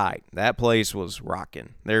at its height. That place was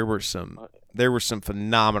rocking. There were some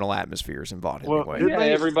phenomenal atmospheres involved.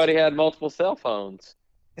 Everybody had multiple cell phones.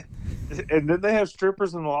 And did they have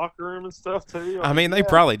strippers in the locker room and stuff too? I mean, they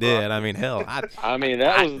probably did. I mean, hell. I mean,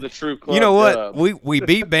 that was the true club. You know what? Dub. We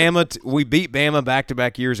beat Bama. We beat Bama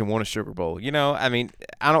back-to-back years and won a Sugar Bowl. I mean,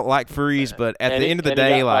 I don't like Freeze, but at the end of the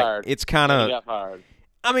day, like, it's kind of. Got fired.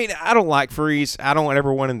 I mean, I don't like Freeze. I don't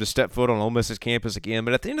ever want him to step foot on Ole Miss's campus again.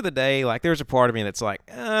 But at the end of the day, like, there's a part of me that's like,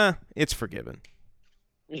 it's forgiven.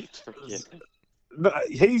 It's forgiven.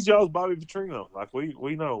 He's y'all's Bobby Petrino. Like,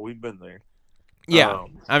 we know. We've been there. Yeah,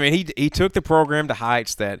 I mean, he took the program to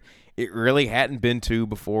heights that it really hadn't been to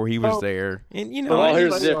before he was there. And, well,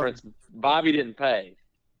 here's the difference. Bobby didn't pay.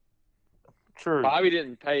 True. Bobby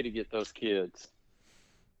didn't pay to get those kids.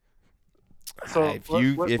 So if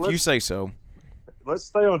you say so. Let's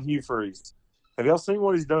stay on Hugh Freeze. Have y'all seen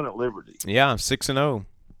what he's done at Liberty? Yeah, 6-0.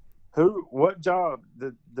 What job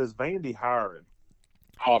does Vandy hire him?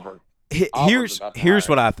 Auburn. Here's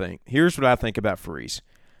what I think. Here's what I think about Freeze.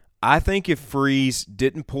 I think if Freeze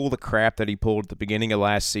didn't pull the crap that he pulled at the beginning of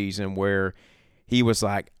last season where he was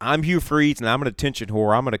like, I'm Hugh Freeze and I'm an attention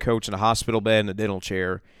whore. I'm going to coach in a hospital bed and a dental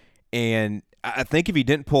chair. And I think if he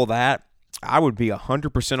didn't pull that, I would be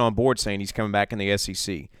 100% on board saying he's coming back in the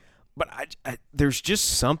SEC. But there's just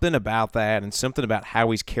something about that and something about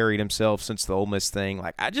how he's carried himself since the Ole Miss thing.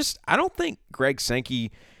 Like, I don't think Greg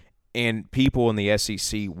Sankey and people in the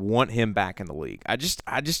SEC want him back in the league. I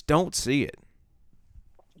just don't see it.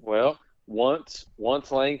 Well, once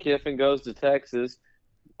Lane Kiffin goes to Texas,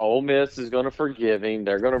 Ole Miss is going to forgive him.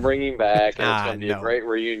 They're going to bring him back, and it's going to be a No. great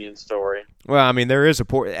reunion story. Well, I mean, there is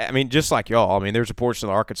just like y'all, I mean, there's a portion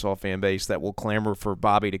of the Arkansas fan base that will clamor for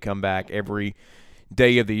Bobby to come back every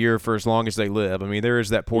day of the year for as long as they live. I mean, there is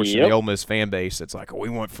that portion of the Ole Miss fan base that's like, oh, we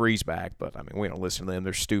want Freeze back, but, I mean, we don't listen to them.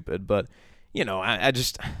 They're stupid. But,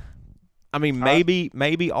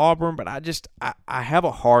 maybe Auburn, but I have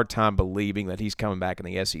a hard time believing that he's coming back in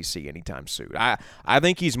the SEC anytime soon. I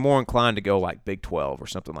think he's more inclined to go like Big 12 or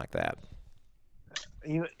something like that.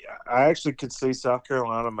 I actually could see South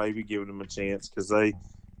Carolina maybe giving him a chance because they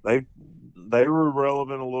were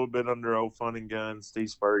relevant a little bit under old Fun and Gun, Steve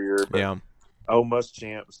Spurrier, but Ole Miss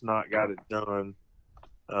champs not got it done.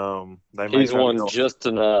 He's won just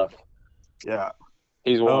enough. Yeah,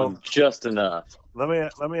 he's won just enough. Let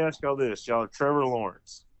me ask y'all this: y'all are Trevor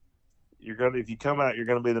Lawrence. If you come out, you're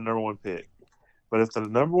gonna be the number one pick. But if the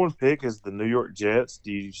number one pick is the New York Jets,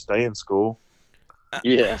 do you stay in school?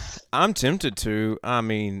 Yes, I'm tempted to. I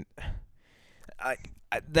mean,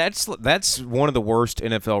 that's one of the worst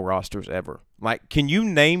NFL rosters ever. Like, can you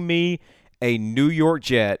name me a New York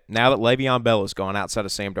Jet now that Le'Veon Bell is gone outside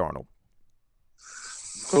of Sam Darnold?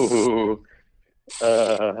 Ooh.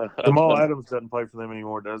 Jamal Adams doesn't play for them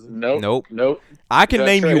anymore, does he? Nope. I can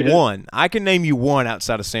name you one. I can name you one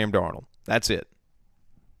outside of Sam Darnold. That's it.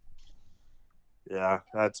 Yeah,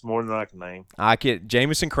 that's more than I can name.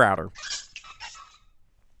 Jamison Crowder.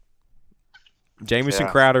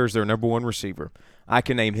 Crowder is their number one receiver. I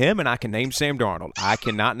can name him, and I can name Sam Darnold. I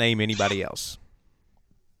cannot name anybody else.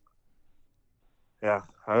 Yeah,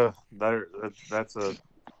 that's a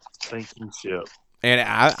sinking ship. And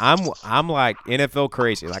I'm like NFL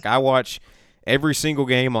crazy. Like, I watch every single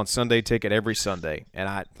game on Sunday Ticket every Sunday, and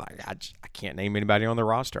I can't name anybody on the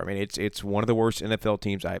roster. I mean, it's one of the worst NFL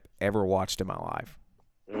teams I've ever watched in my life.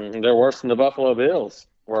 They're worse than the Buffalo Bills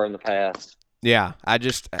were in the past. Yeah,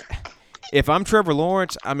 if I'm Trevor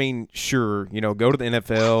Lawrence, I mean, sure, go to the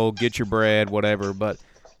NFL, get your bread, whatever. But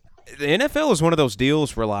the NFL is one of those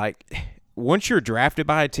deals where, like, once you're drafted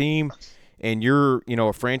by a team and you're,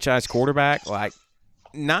 a franchise quarterback, like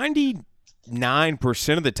 99%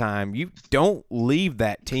 of the time, you don't leave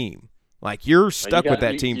that team. Like, you're stuck with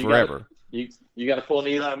that team forever. You got to pull an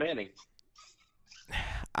Eli Manning.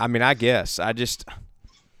 I mean, I guess. I don't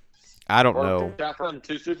know. Got from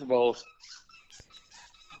 2 Super Bowls.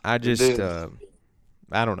 I don't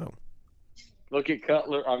know. Look at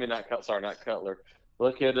Cutler. I mean, not Cutler.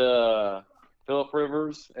 Look at Phillip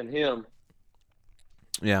Rivers and him.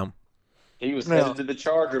 Yeah. He was headed to the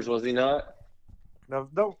Chargers, was he not? Now,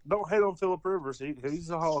 don't hate on Phillip Rivers. He's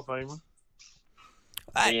a Hall of Famer.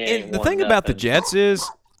 And the thing about the Jets is,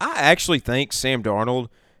 I actually think Sam Darnold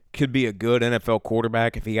could be a good NFL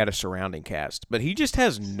quarterback if he had a surrounding cast. But he just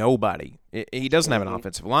has nobody. He doesn't have an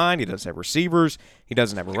offensive line. He doesn't have receivers. He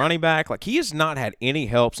doesn't have a running back. Like, he has not had any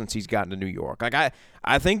help since he's gotten to New York. Like,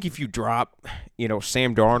 I think if you drop,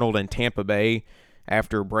 Sam Darnold in Tampa Bay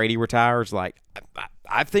after Brady retires, like,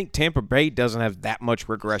 I think Tampa Bay doesn't have that much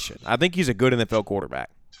regression. I think he's a good NFL quarterback.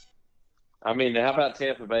 I mean, how about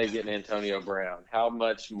Tampa Bay getting Antonio Brown? How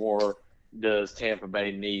much more does Tampa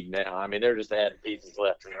Bay need now? I mean, they're just adding pieces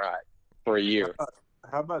left and right for a year.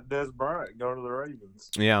 How about Des Bryant going to the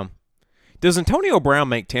Ravens? Yeah. Does Antonio Brown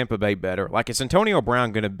make Tampa Bay better? Like, is Antonio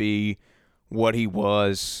Brown going to be what he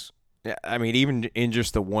was, I mean, even in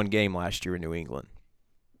just the one game last year in New England?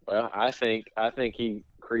 Well, I think he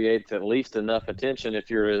creates at least enough attention. If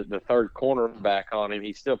you're the third cornerback on him,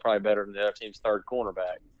 he's still probably better than the other team's third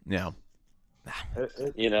cornerback. Yeah.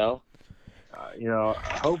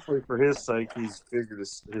 Hopefully for his sake, he's figured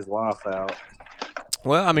his life out.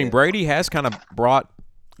 Well, I mean, Brady has kind of brought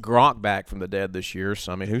Gronk back from the dead this year.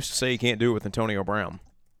 So, I mean, who's to say he can't do it with Antonio Brown?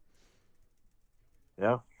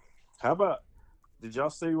 Yeah. How about – did y'all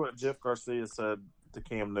see what Jeff Garcia said to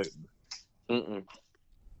Cam Newton? Mm-mm.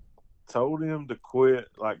 Told him to quit.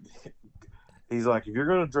 Like, he's like, if you're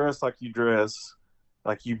going to dress like you dress,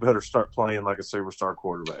 like, you better start playing like a superstar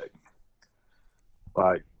quarterback.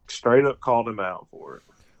 Like, straight up called him out for it.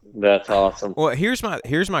 That's awesome. Well, here's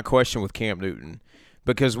my question with Cam Newton,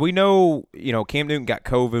 because we know, Cam Newton got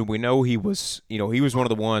COVID. We know he was one of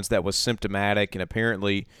the ones that was symptomatic, and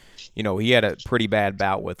apparently, he had a pretty bad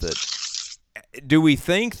bout with it. Do we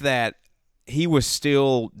think that he was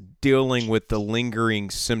still dealing with the lingering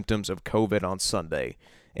symptoms of COVID on Sunday,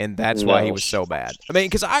 and that's why he was so bad? I mean,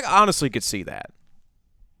 because I honestly could see that.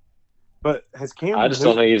 But has Cam? I just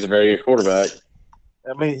don't think he's a very good quarterback.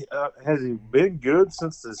 I mean, has he been good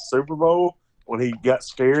since the Super Bowl when he got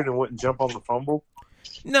scared and wouldn't jump on the fumble?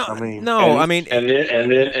 No, I mean, no. I mean,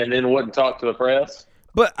 and then wouldn't talk to the press.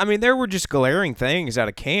 But, I mean, there were just glaring things out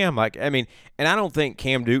of Cam. Like, I mean, and I don't think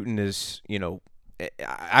Cam Newton is,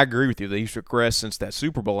 I agree with you that he's regressed since that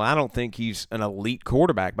Super Bowl. I don't think he's an elite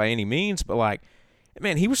quarterback by any means, but, like,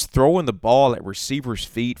 man, he was throwing the ball at receivers'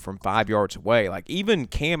 feet from 5 yards away. Like, even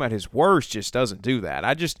Cam at his worst just doesn't do that.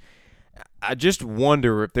 I just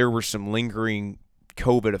wonder if there were some lingering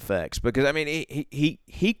COVID effects because, I mean,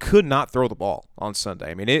 he could not throw the ball on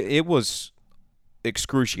Sunday. I mean, it was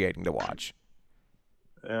excruciating to watch.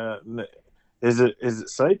 Is it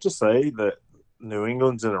safe to say that New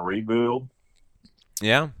England's in a rebuild?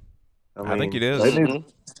 Yeah, I think it is.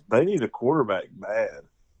 They need a quarterback bad.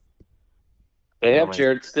 They have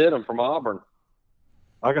Jared Stidham from Auburn.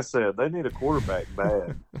 Like I said, they need a quarterback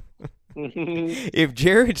bad. If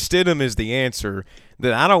Jared Stidham is the answer,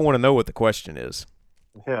 then I don't want to know what the question is.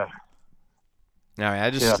 Yeah. I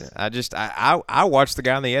watched the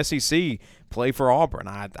guy in the SEC play for Auburn.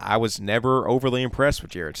 I was never overly impressed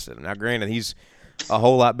with Jared Stidham. Now, granted, he's a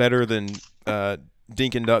whole lot better than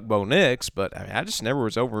Dink and Duck Bo Nix, but I mean, I just never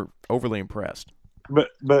was overly impressed. But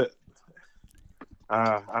Will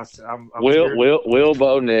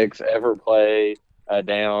Bo Nix ever play a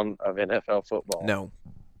down of NFL football?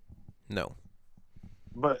 No.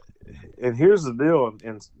 But and here's the deal.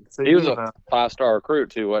 He was a 5-star recruit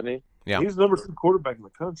too, wasn't he? Yeah. He's the number 2 quarterback in the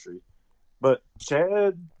country. But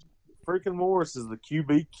Chad freaking Morris is the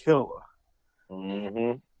QB killer.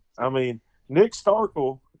 Mm-hmm. I mean, Nick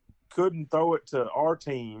Starkel couldn't throw it to our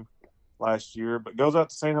team last year, but goes out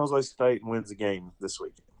to San Jose State and wins the game this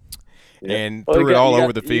weekend. And threw it all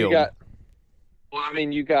over the field.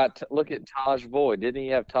 Look at Taj Boyd. Didn't he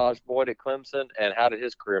have Taj Boyd at Clemson? And how did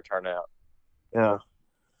his career turn out? Yeah.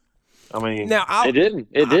 I mean, it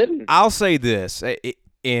didn't. I'll say this,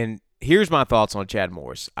 and here's my thoughts on Chad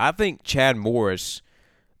Morris. I think Chad Morris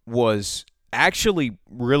was actually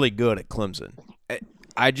really good at Clemson.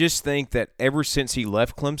 I just think that ever since he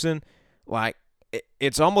left Clemson, like,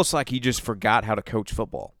 it's almost like he just forgot how to coach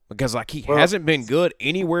football because, like, he hasn't been good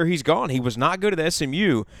anywhere he's gone. He was not good at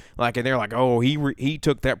SMU, like, and they're like, oh, he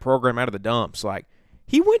took that program out of the dumps. Like,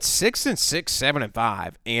 he went 6-6,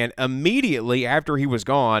 7-5, and immediately after he was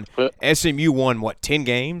gone, SMU won 10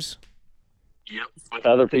 games. Yep, with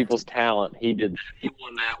other people's talent, he did that. He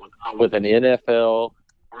won that with an NFL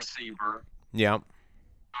receiver. Yeah.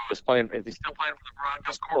 Is he still playing for the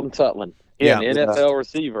Broncos? Cortland Sutton. He had an NFL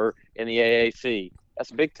receiver in the AAC.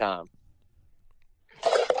 That's big time.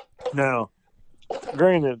 Now,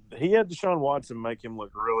 granted, he had Deshaun Watson make him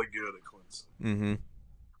look really good at Clemson. Mm-hmm.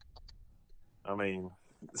 I mean,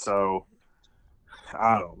 so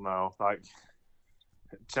I don't know. Like,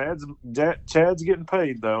 Chad's getting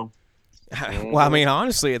paid though. Well, I mean,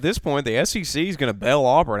 honestly, at this point, the SEC is going to bail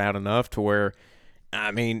Auburn out enough to where,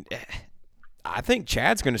 I mean, I think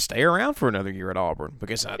Chad's going to stay around for another year at Auburn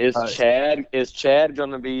because is Chad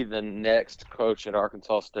going to be the next coach at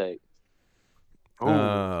Arkansas State?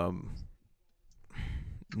 Better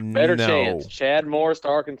chance, Chad Morris to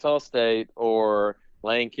Arkansas State or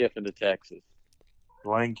Lane Kiffin to Texas.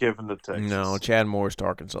 Lane Kiffin to Texas. No, Chad Morris to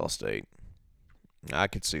Arkansas State. I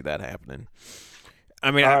could see that happening.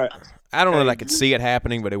 I mean, I don't know that I could see it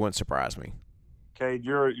happening, but it wouldn't surprise me. Cade,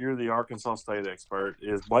 you're the Arkansas State expert.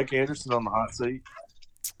 Is Blake Anderson on the hot seat?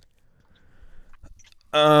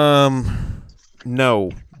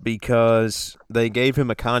 No, because they gave him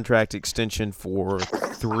a contract extension for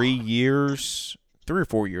 3 years, 3 or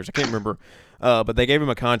 4 years. I can't remember. But they gave him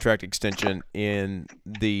a contract extension in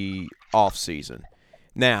the offseason.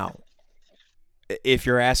 Now, if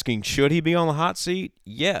you're asking, should he be on the hot seat?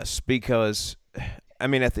 Yes, because, I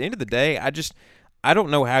mean, at the end of the day, I don't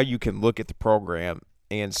know how you can look at the program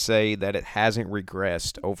and say that it hasn't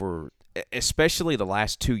regressed over, especially the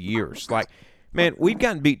last 2 years. Like, man, we've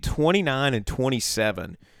gotten beat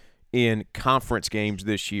 29-27 in conference games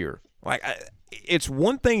this year. Like, it's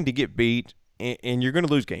one thing to get beat, and you're going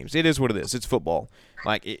to lose games. It is what it is. It's football.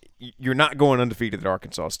 Like, you're not going undefeated at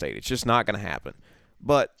Arkansas State. It's just not going to happen.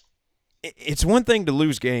 But it's one thing to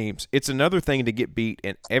lose games. It's another thing to get beat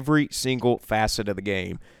in every single facet of the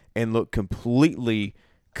game and look completely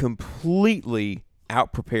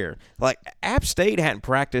out-prepared. Like, App State hadn't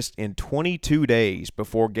practiced in 22 days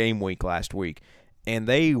before game week last week, and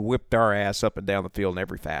they whipped our ass up and down the field in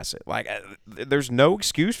every facet. Like, there's no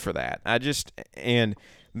excuse for that. And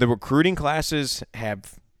the recruiting classes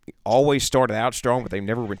have always started out strong, but they've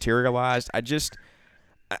never materialized.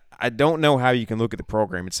 I don't know how you can look at the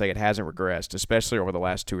program and say it hasn't regressed, especially over the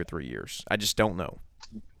last 2 or 3 years. I just don't know.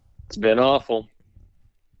 It's been awful.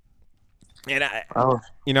 And I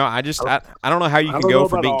don't know how you can go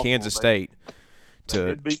from being Kansas State to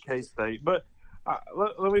it'd be K-State. But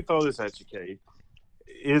let me throw this at you, Cade.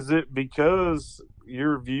 Is it because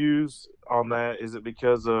your views on that? Is it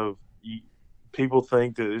because of people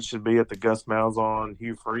think that it should be at the Gus Malzahn,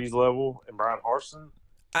 Hugh Freeze level and Brian Harsin?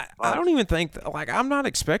 I don't even think I'm not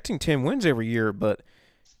expecting 10 wins every year, but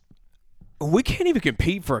we can't even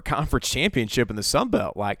compete for a conference championship in the Sun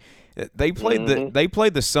Belt. Like they played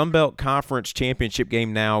the Sun Belt Conference championship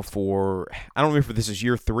game now for, I don't remember if this is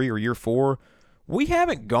year 3 or year 4. We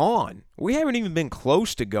haven't gone. We haven't even been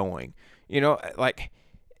close to going. Like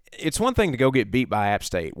it's one thing to go get beat by App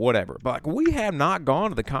State, whatever, but like we have not gone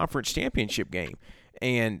to the conference championship game,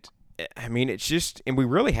 and I mean it's just, and we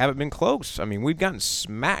really haven't been close. I mean we've gotten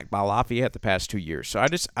smacked by Lafayette the past 2 years, so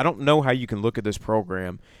I don't know how you can look at this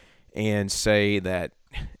program and say that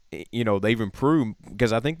they've improved,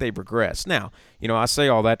 because I think they've regressed. Now, I say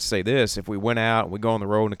all that to say this: if we went out and we go on the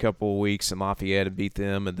road in a couple of weeks in Lafayette and beat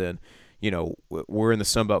them, and then we're in the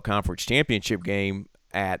Sun Belt Conference championship game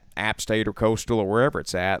at App State or Coastal or wherever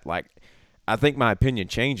it's at, like I think my opinion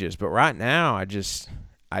changes. But right now, I don't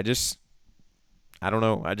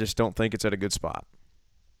know. I just don't think it's at a good spot.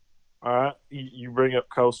 All right, you bring up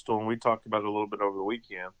Coastal, and we talked about it a little bit over the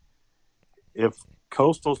weekend. If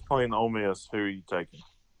Coastal's playing Ole Miss, who are you taking?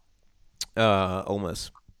 Ole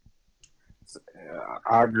Miss.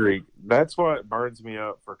 I agree. That's why it burns me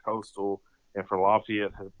up for Coastal and for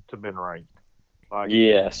Lafayette to have been ranked. Like,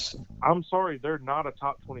 yes. I'm sorry, they're not a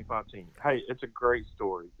top 25 team. Hey, it's a great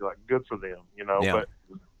story. Like, good for them, Yeah.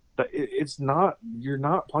 But it's not. You're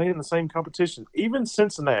not playing the same competition. Even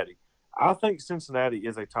Cincinnati. I think Cincinnati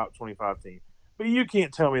is a top 25 team, but you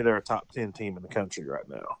can't tell me they're a top 10 team in the country right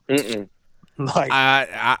now. Mm-mm. Like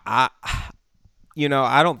I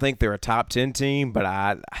don't think they're a top 10 team, but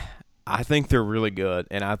I think they're really good,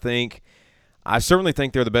 and I certainly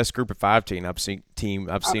think they're the best Group of 5 team I've seen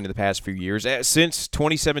in the past few years, since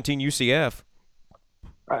 2017 UCF.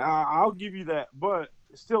 I'll give you that, but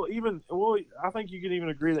still, I think you can even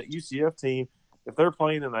agree that UCF team, if they're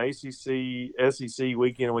playing in the ACC, SEC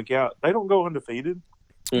week in and week out, they don't go undefeated.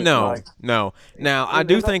 No. Now, I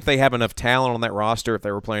do think they have enough talent on that roster if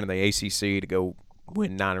they were playing in the ACC to go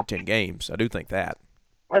win 9 or 10 games. I do think that.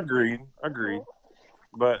 Agreed.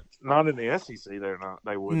 But not in the SEC. They're not.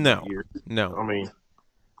 They wouldn't. No. I mean,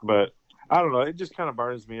 but I don't know. It just kind of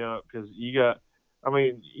burns me up because you got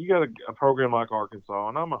a program like Arkansas,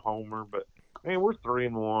 and I'm a homer, but man, we're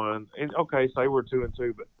 3-1, and okay, say we're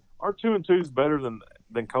 2-2, but our 2-2 is better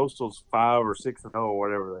than Coastal's 5 or 6-0 or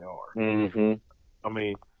whatever they are. Mm-hmm. I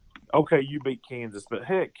mean, okay, you beat Kansas, but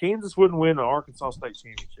heck, Kansas wouldn't win the Arkansas State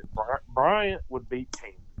Championship. Bryant would beat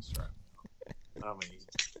Kansas right now. I mean,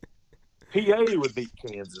 PA would beat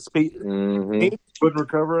Kansas. Kansas wouldn't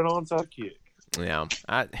recover an onside kick. Yeah,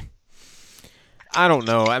 I don't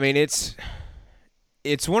know. I mean, it's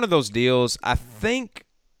one of those deals. I think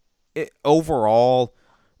overall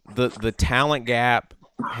the talent gap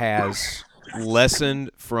has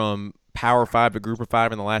lessened from Power 5 to Group of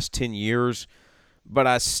 5 in the last 10 years. But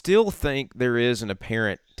I still think there is an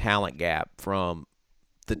apparent talent gap from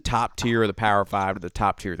the top tier of the Power 5 to the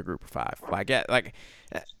top tier of the Group of 5. Like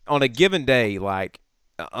on a given day, like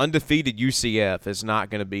undefeated UCF is not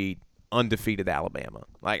going to be undefeated Alabama.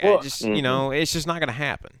 Like it's just not going to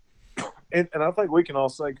happen. And I think we can all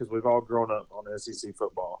say, because we've all grown up on SEC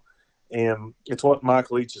football, and it's what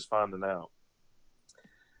Mike Leach is finding out.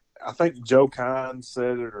 I think Joe Kine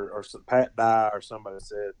said it, or Pat Dye or somebody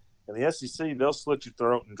said, in the SEC, they'll slit your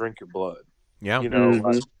throat and drink your blood. Yeah.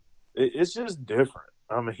 Like, it's just different.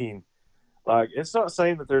 I mean, like, it's not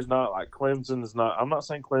saying that there's not, like, Clemson is not – I'm not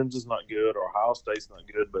saying Clemson's not good or Ohio State's not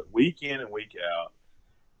good, but week in and week out,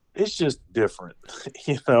 it's just different,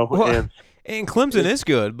 Well, and Clemson is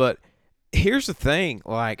good, but here's the thing.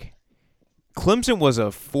 Like, Clemson was a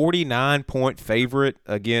 49-point favorite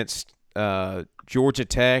against Georgia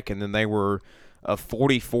Tech, and then they were a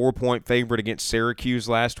 44-point favorite against Syracuse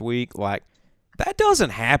last week. Like, that doesn't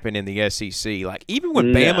happen in the SEC. Like, even when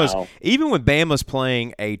Bama's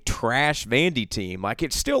playing a trash Vandy team, like,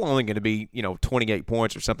 it's still only going to be 28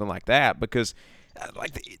 points or something like that, because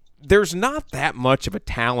there's not that much of a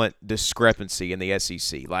talent discrepancy in the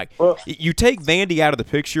SEC. Like, you take Vandy out of the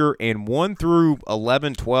picture, and 1 through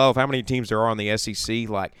 11, 12, how many teams there are in the SEC,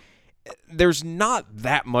 like, there's not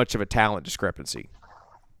that much of a talent discrepancy.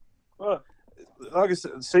 Well, like I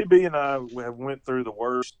said, CB and I have went through the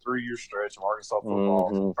worst 3-year stretch of Arkansas football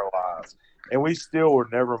in our lives, and we still were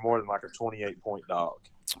never more than like a 28-point dog.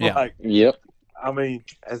 Yeah. Yep. I mean,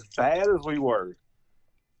 as bad as we were,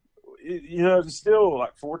 it's still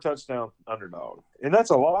like 4 touchdown underdog, and that's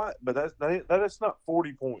a lot, but that's not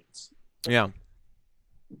 40 points. Yeah.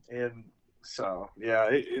 And So yeah,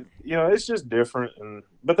 it's just different,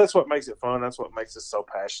 but that's what makes it fun. That's what makes us so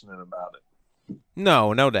passionate about it.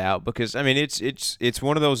 No doubt, because I mean it's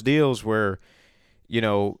one of those deals where,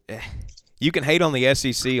 you can hate on the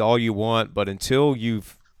SEC all you want, but until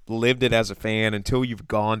you've lived it as a fan, until you've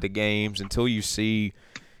gone to games, until you see,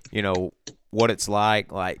 what it's like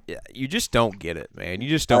you just don't get it, man. You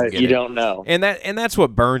just don't get it. You don't know. And that's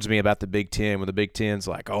what burns me about the Big Ten, when the Big Ten's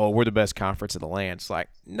like, oh, we're the best conference in the land. It's like,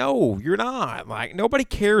 no, you're not. Like, nobody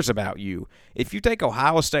cares about you. If you take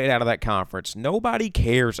Ohio State out of that conference, nobody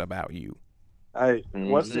cares about you. Hey,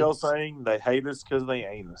 what's the old saying? They hate us because they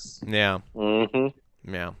ain't us. Yeah.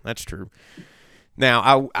 Mm-hmm. Yeah, that's true.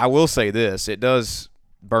 Now, I will say this. It does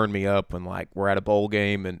burn me up when, like, we're at a bowl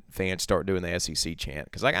game and fans start doing the SEC chant.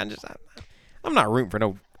 Because, like, I'm not rooting for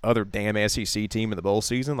no other damn SEC team in the bowl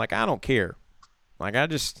season. Like, I don't care. Like, I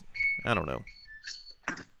don't know.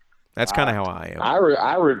 That's kind of how I am.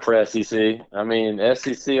 I root for SEC. I mean,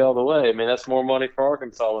 SEC all the way. I mean, that's more money for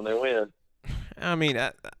Arkansas when they win. I mean,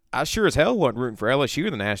 I sure as hell wasn't rooting for LSU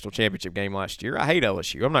in the national championship game last year. I hate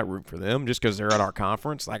LSU. I'm not rooting for them just because they're in our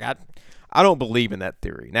conference. Like, I don't believe in that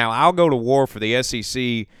theory. Now, I'll go to war for the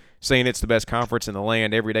SEC, saying it's the best conference in the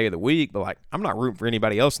land every day of the week, but, like, I'm not rooting for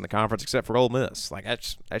anybody else in the conference except for Ole Miss. Like,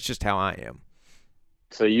 that's just how I am.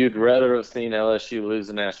 So you'd rather have seen LSU lose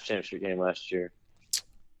the national championship game last year?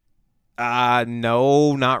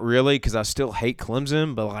 No, not really, because I still hate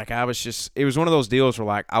Clemson, but, like, it was one of those deals where,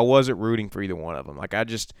 like, I wasn't rooting for either one of them. Like, I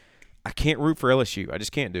can't root for LSU. I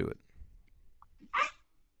just can't do it.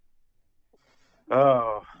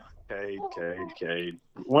 Oh, Cade.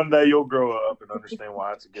 One day you'll grow up and understand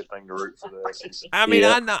why it's a good thing to root for the SEC. I mean,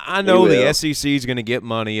 yeah, I know the SEC is going to get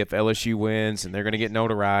money if LSU wins, and they're going to get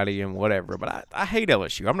notoriety and whatever, but I hate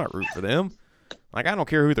LSU. I'm not rooting for them. Like, I don't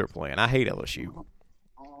care who they're playing. I hate LSU.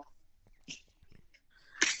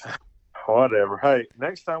 Whatever. Hey,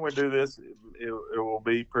 next time we do this, it will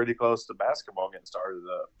be pretty close to basketball getting started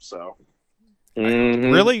up. So,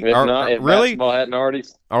 really, if basketball hadn't already.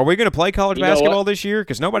 Are we going to play college basketball this year?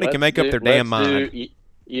 Because nobody can make up their damn mind.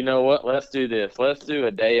 You know what? Let's do this. Let's do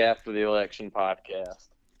a day after the election podcast.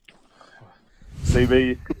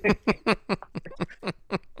 CB.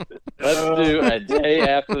 Let's do a day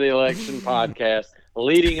after the election podcast,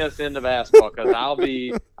 leading us into basketball, because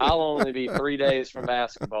I'll only be 3 days from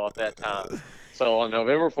basketball at that time. So on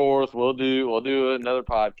November 4th, we'll do another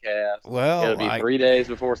podcast. Well, it'll be 3 days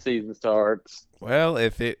before season starts. Well,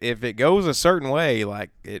 if it goes a certain way, like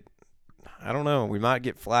it, I don't know, we might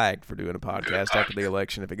get flagged for doing a podcast after the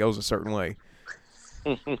election if it goes a certain way.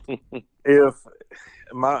 If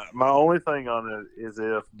my only thing on it is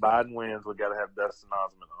if Biden wins, we got to have Dustin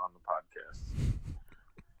Osmond on the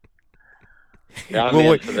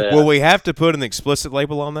podcast. Will we have to put an explicit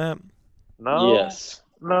label on that? No. Yes.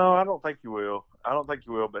 No, I don't think you will.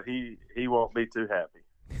 But he won't be too happy.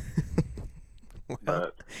 Well,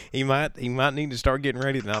 but he might need to start getting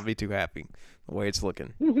ready to not be too happy the way it's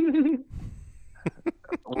looking.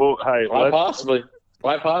 Well, hey, Why possibly?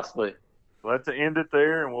 Let's end it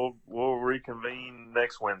there, and we'll reconvene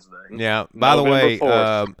next Wednesday. Yeah. By the November way,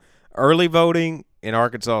 4th. Early voting in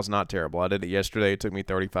Arkansas is not terrible. I did it yesterday. It took me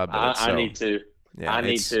 35 minutes. I need to. Yeah, I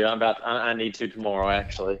need to. I need to tomorrow,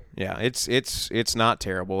 actually. Yeah, it's not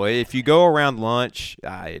terrible. If you go around lunch,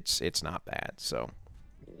 it's not bad. So,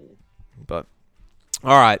 but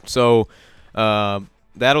all right. So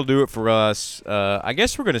that'll do it for us. I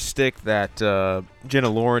guess we're gonna stick that Jenna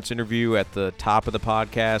Lawrence interview at the top of the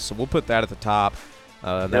podcast. So we'll put that at the top.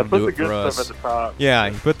 That'll do it for us. Stuff at the top. Yeah,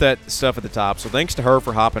 you put that stuff at the top. So thanks to her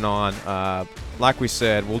for hopping on. Like we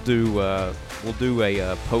said, we'll do a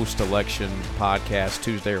post-election podcast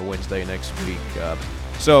Tuesday or Wednesday next week.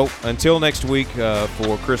 So until next week,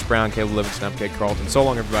 for Chris Brown, Caleb Livingston, I'm Kate Carlton. So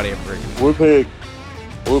long, everybody. Have a great week. Whoop pig.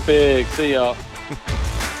 Whoop pig. See y'all.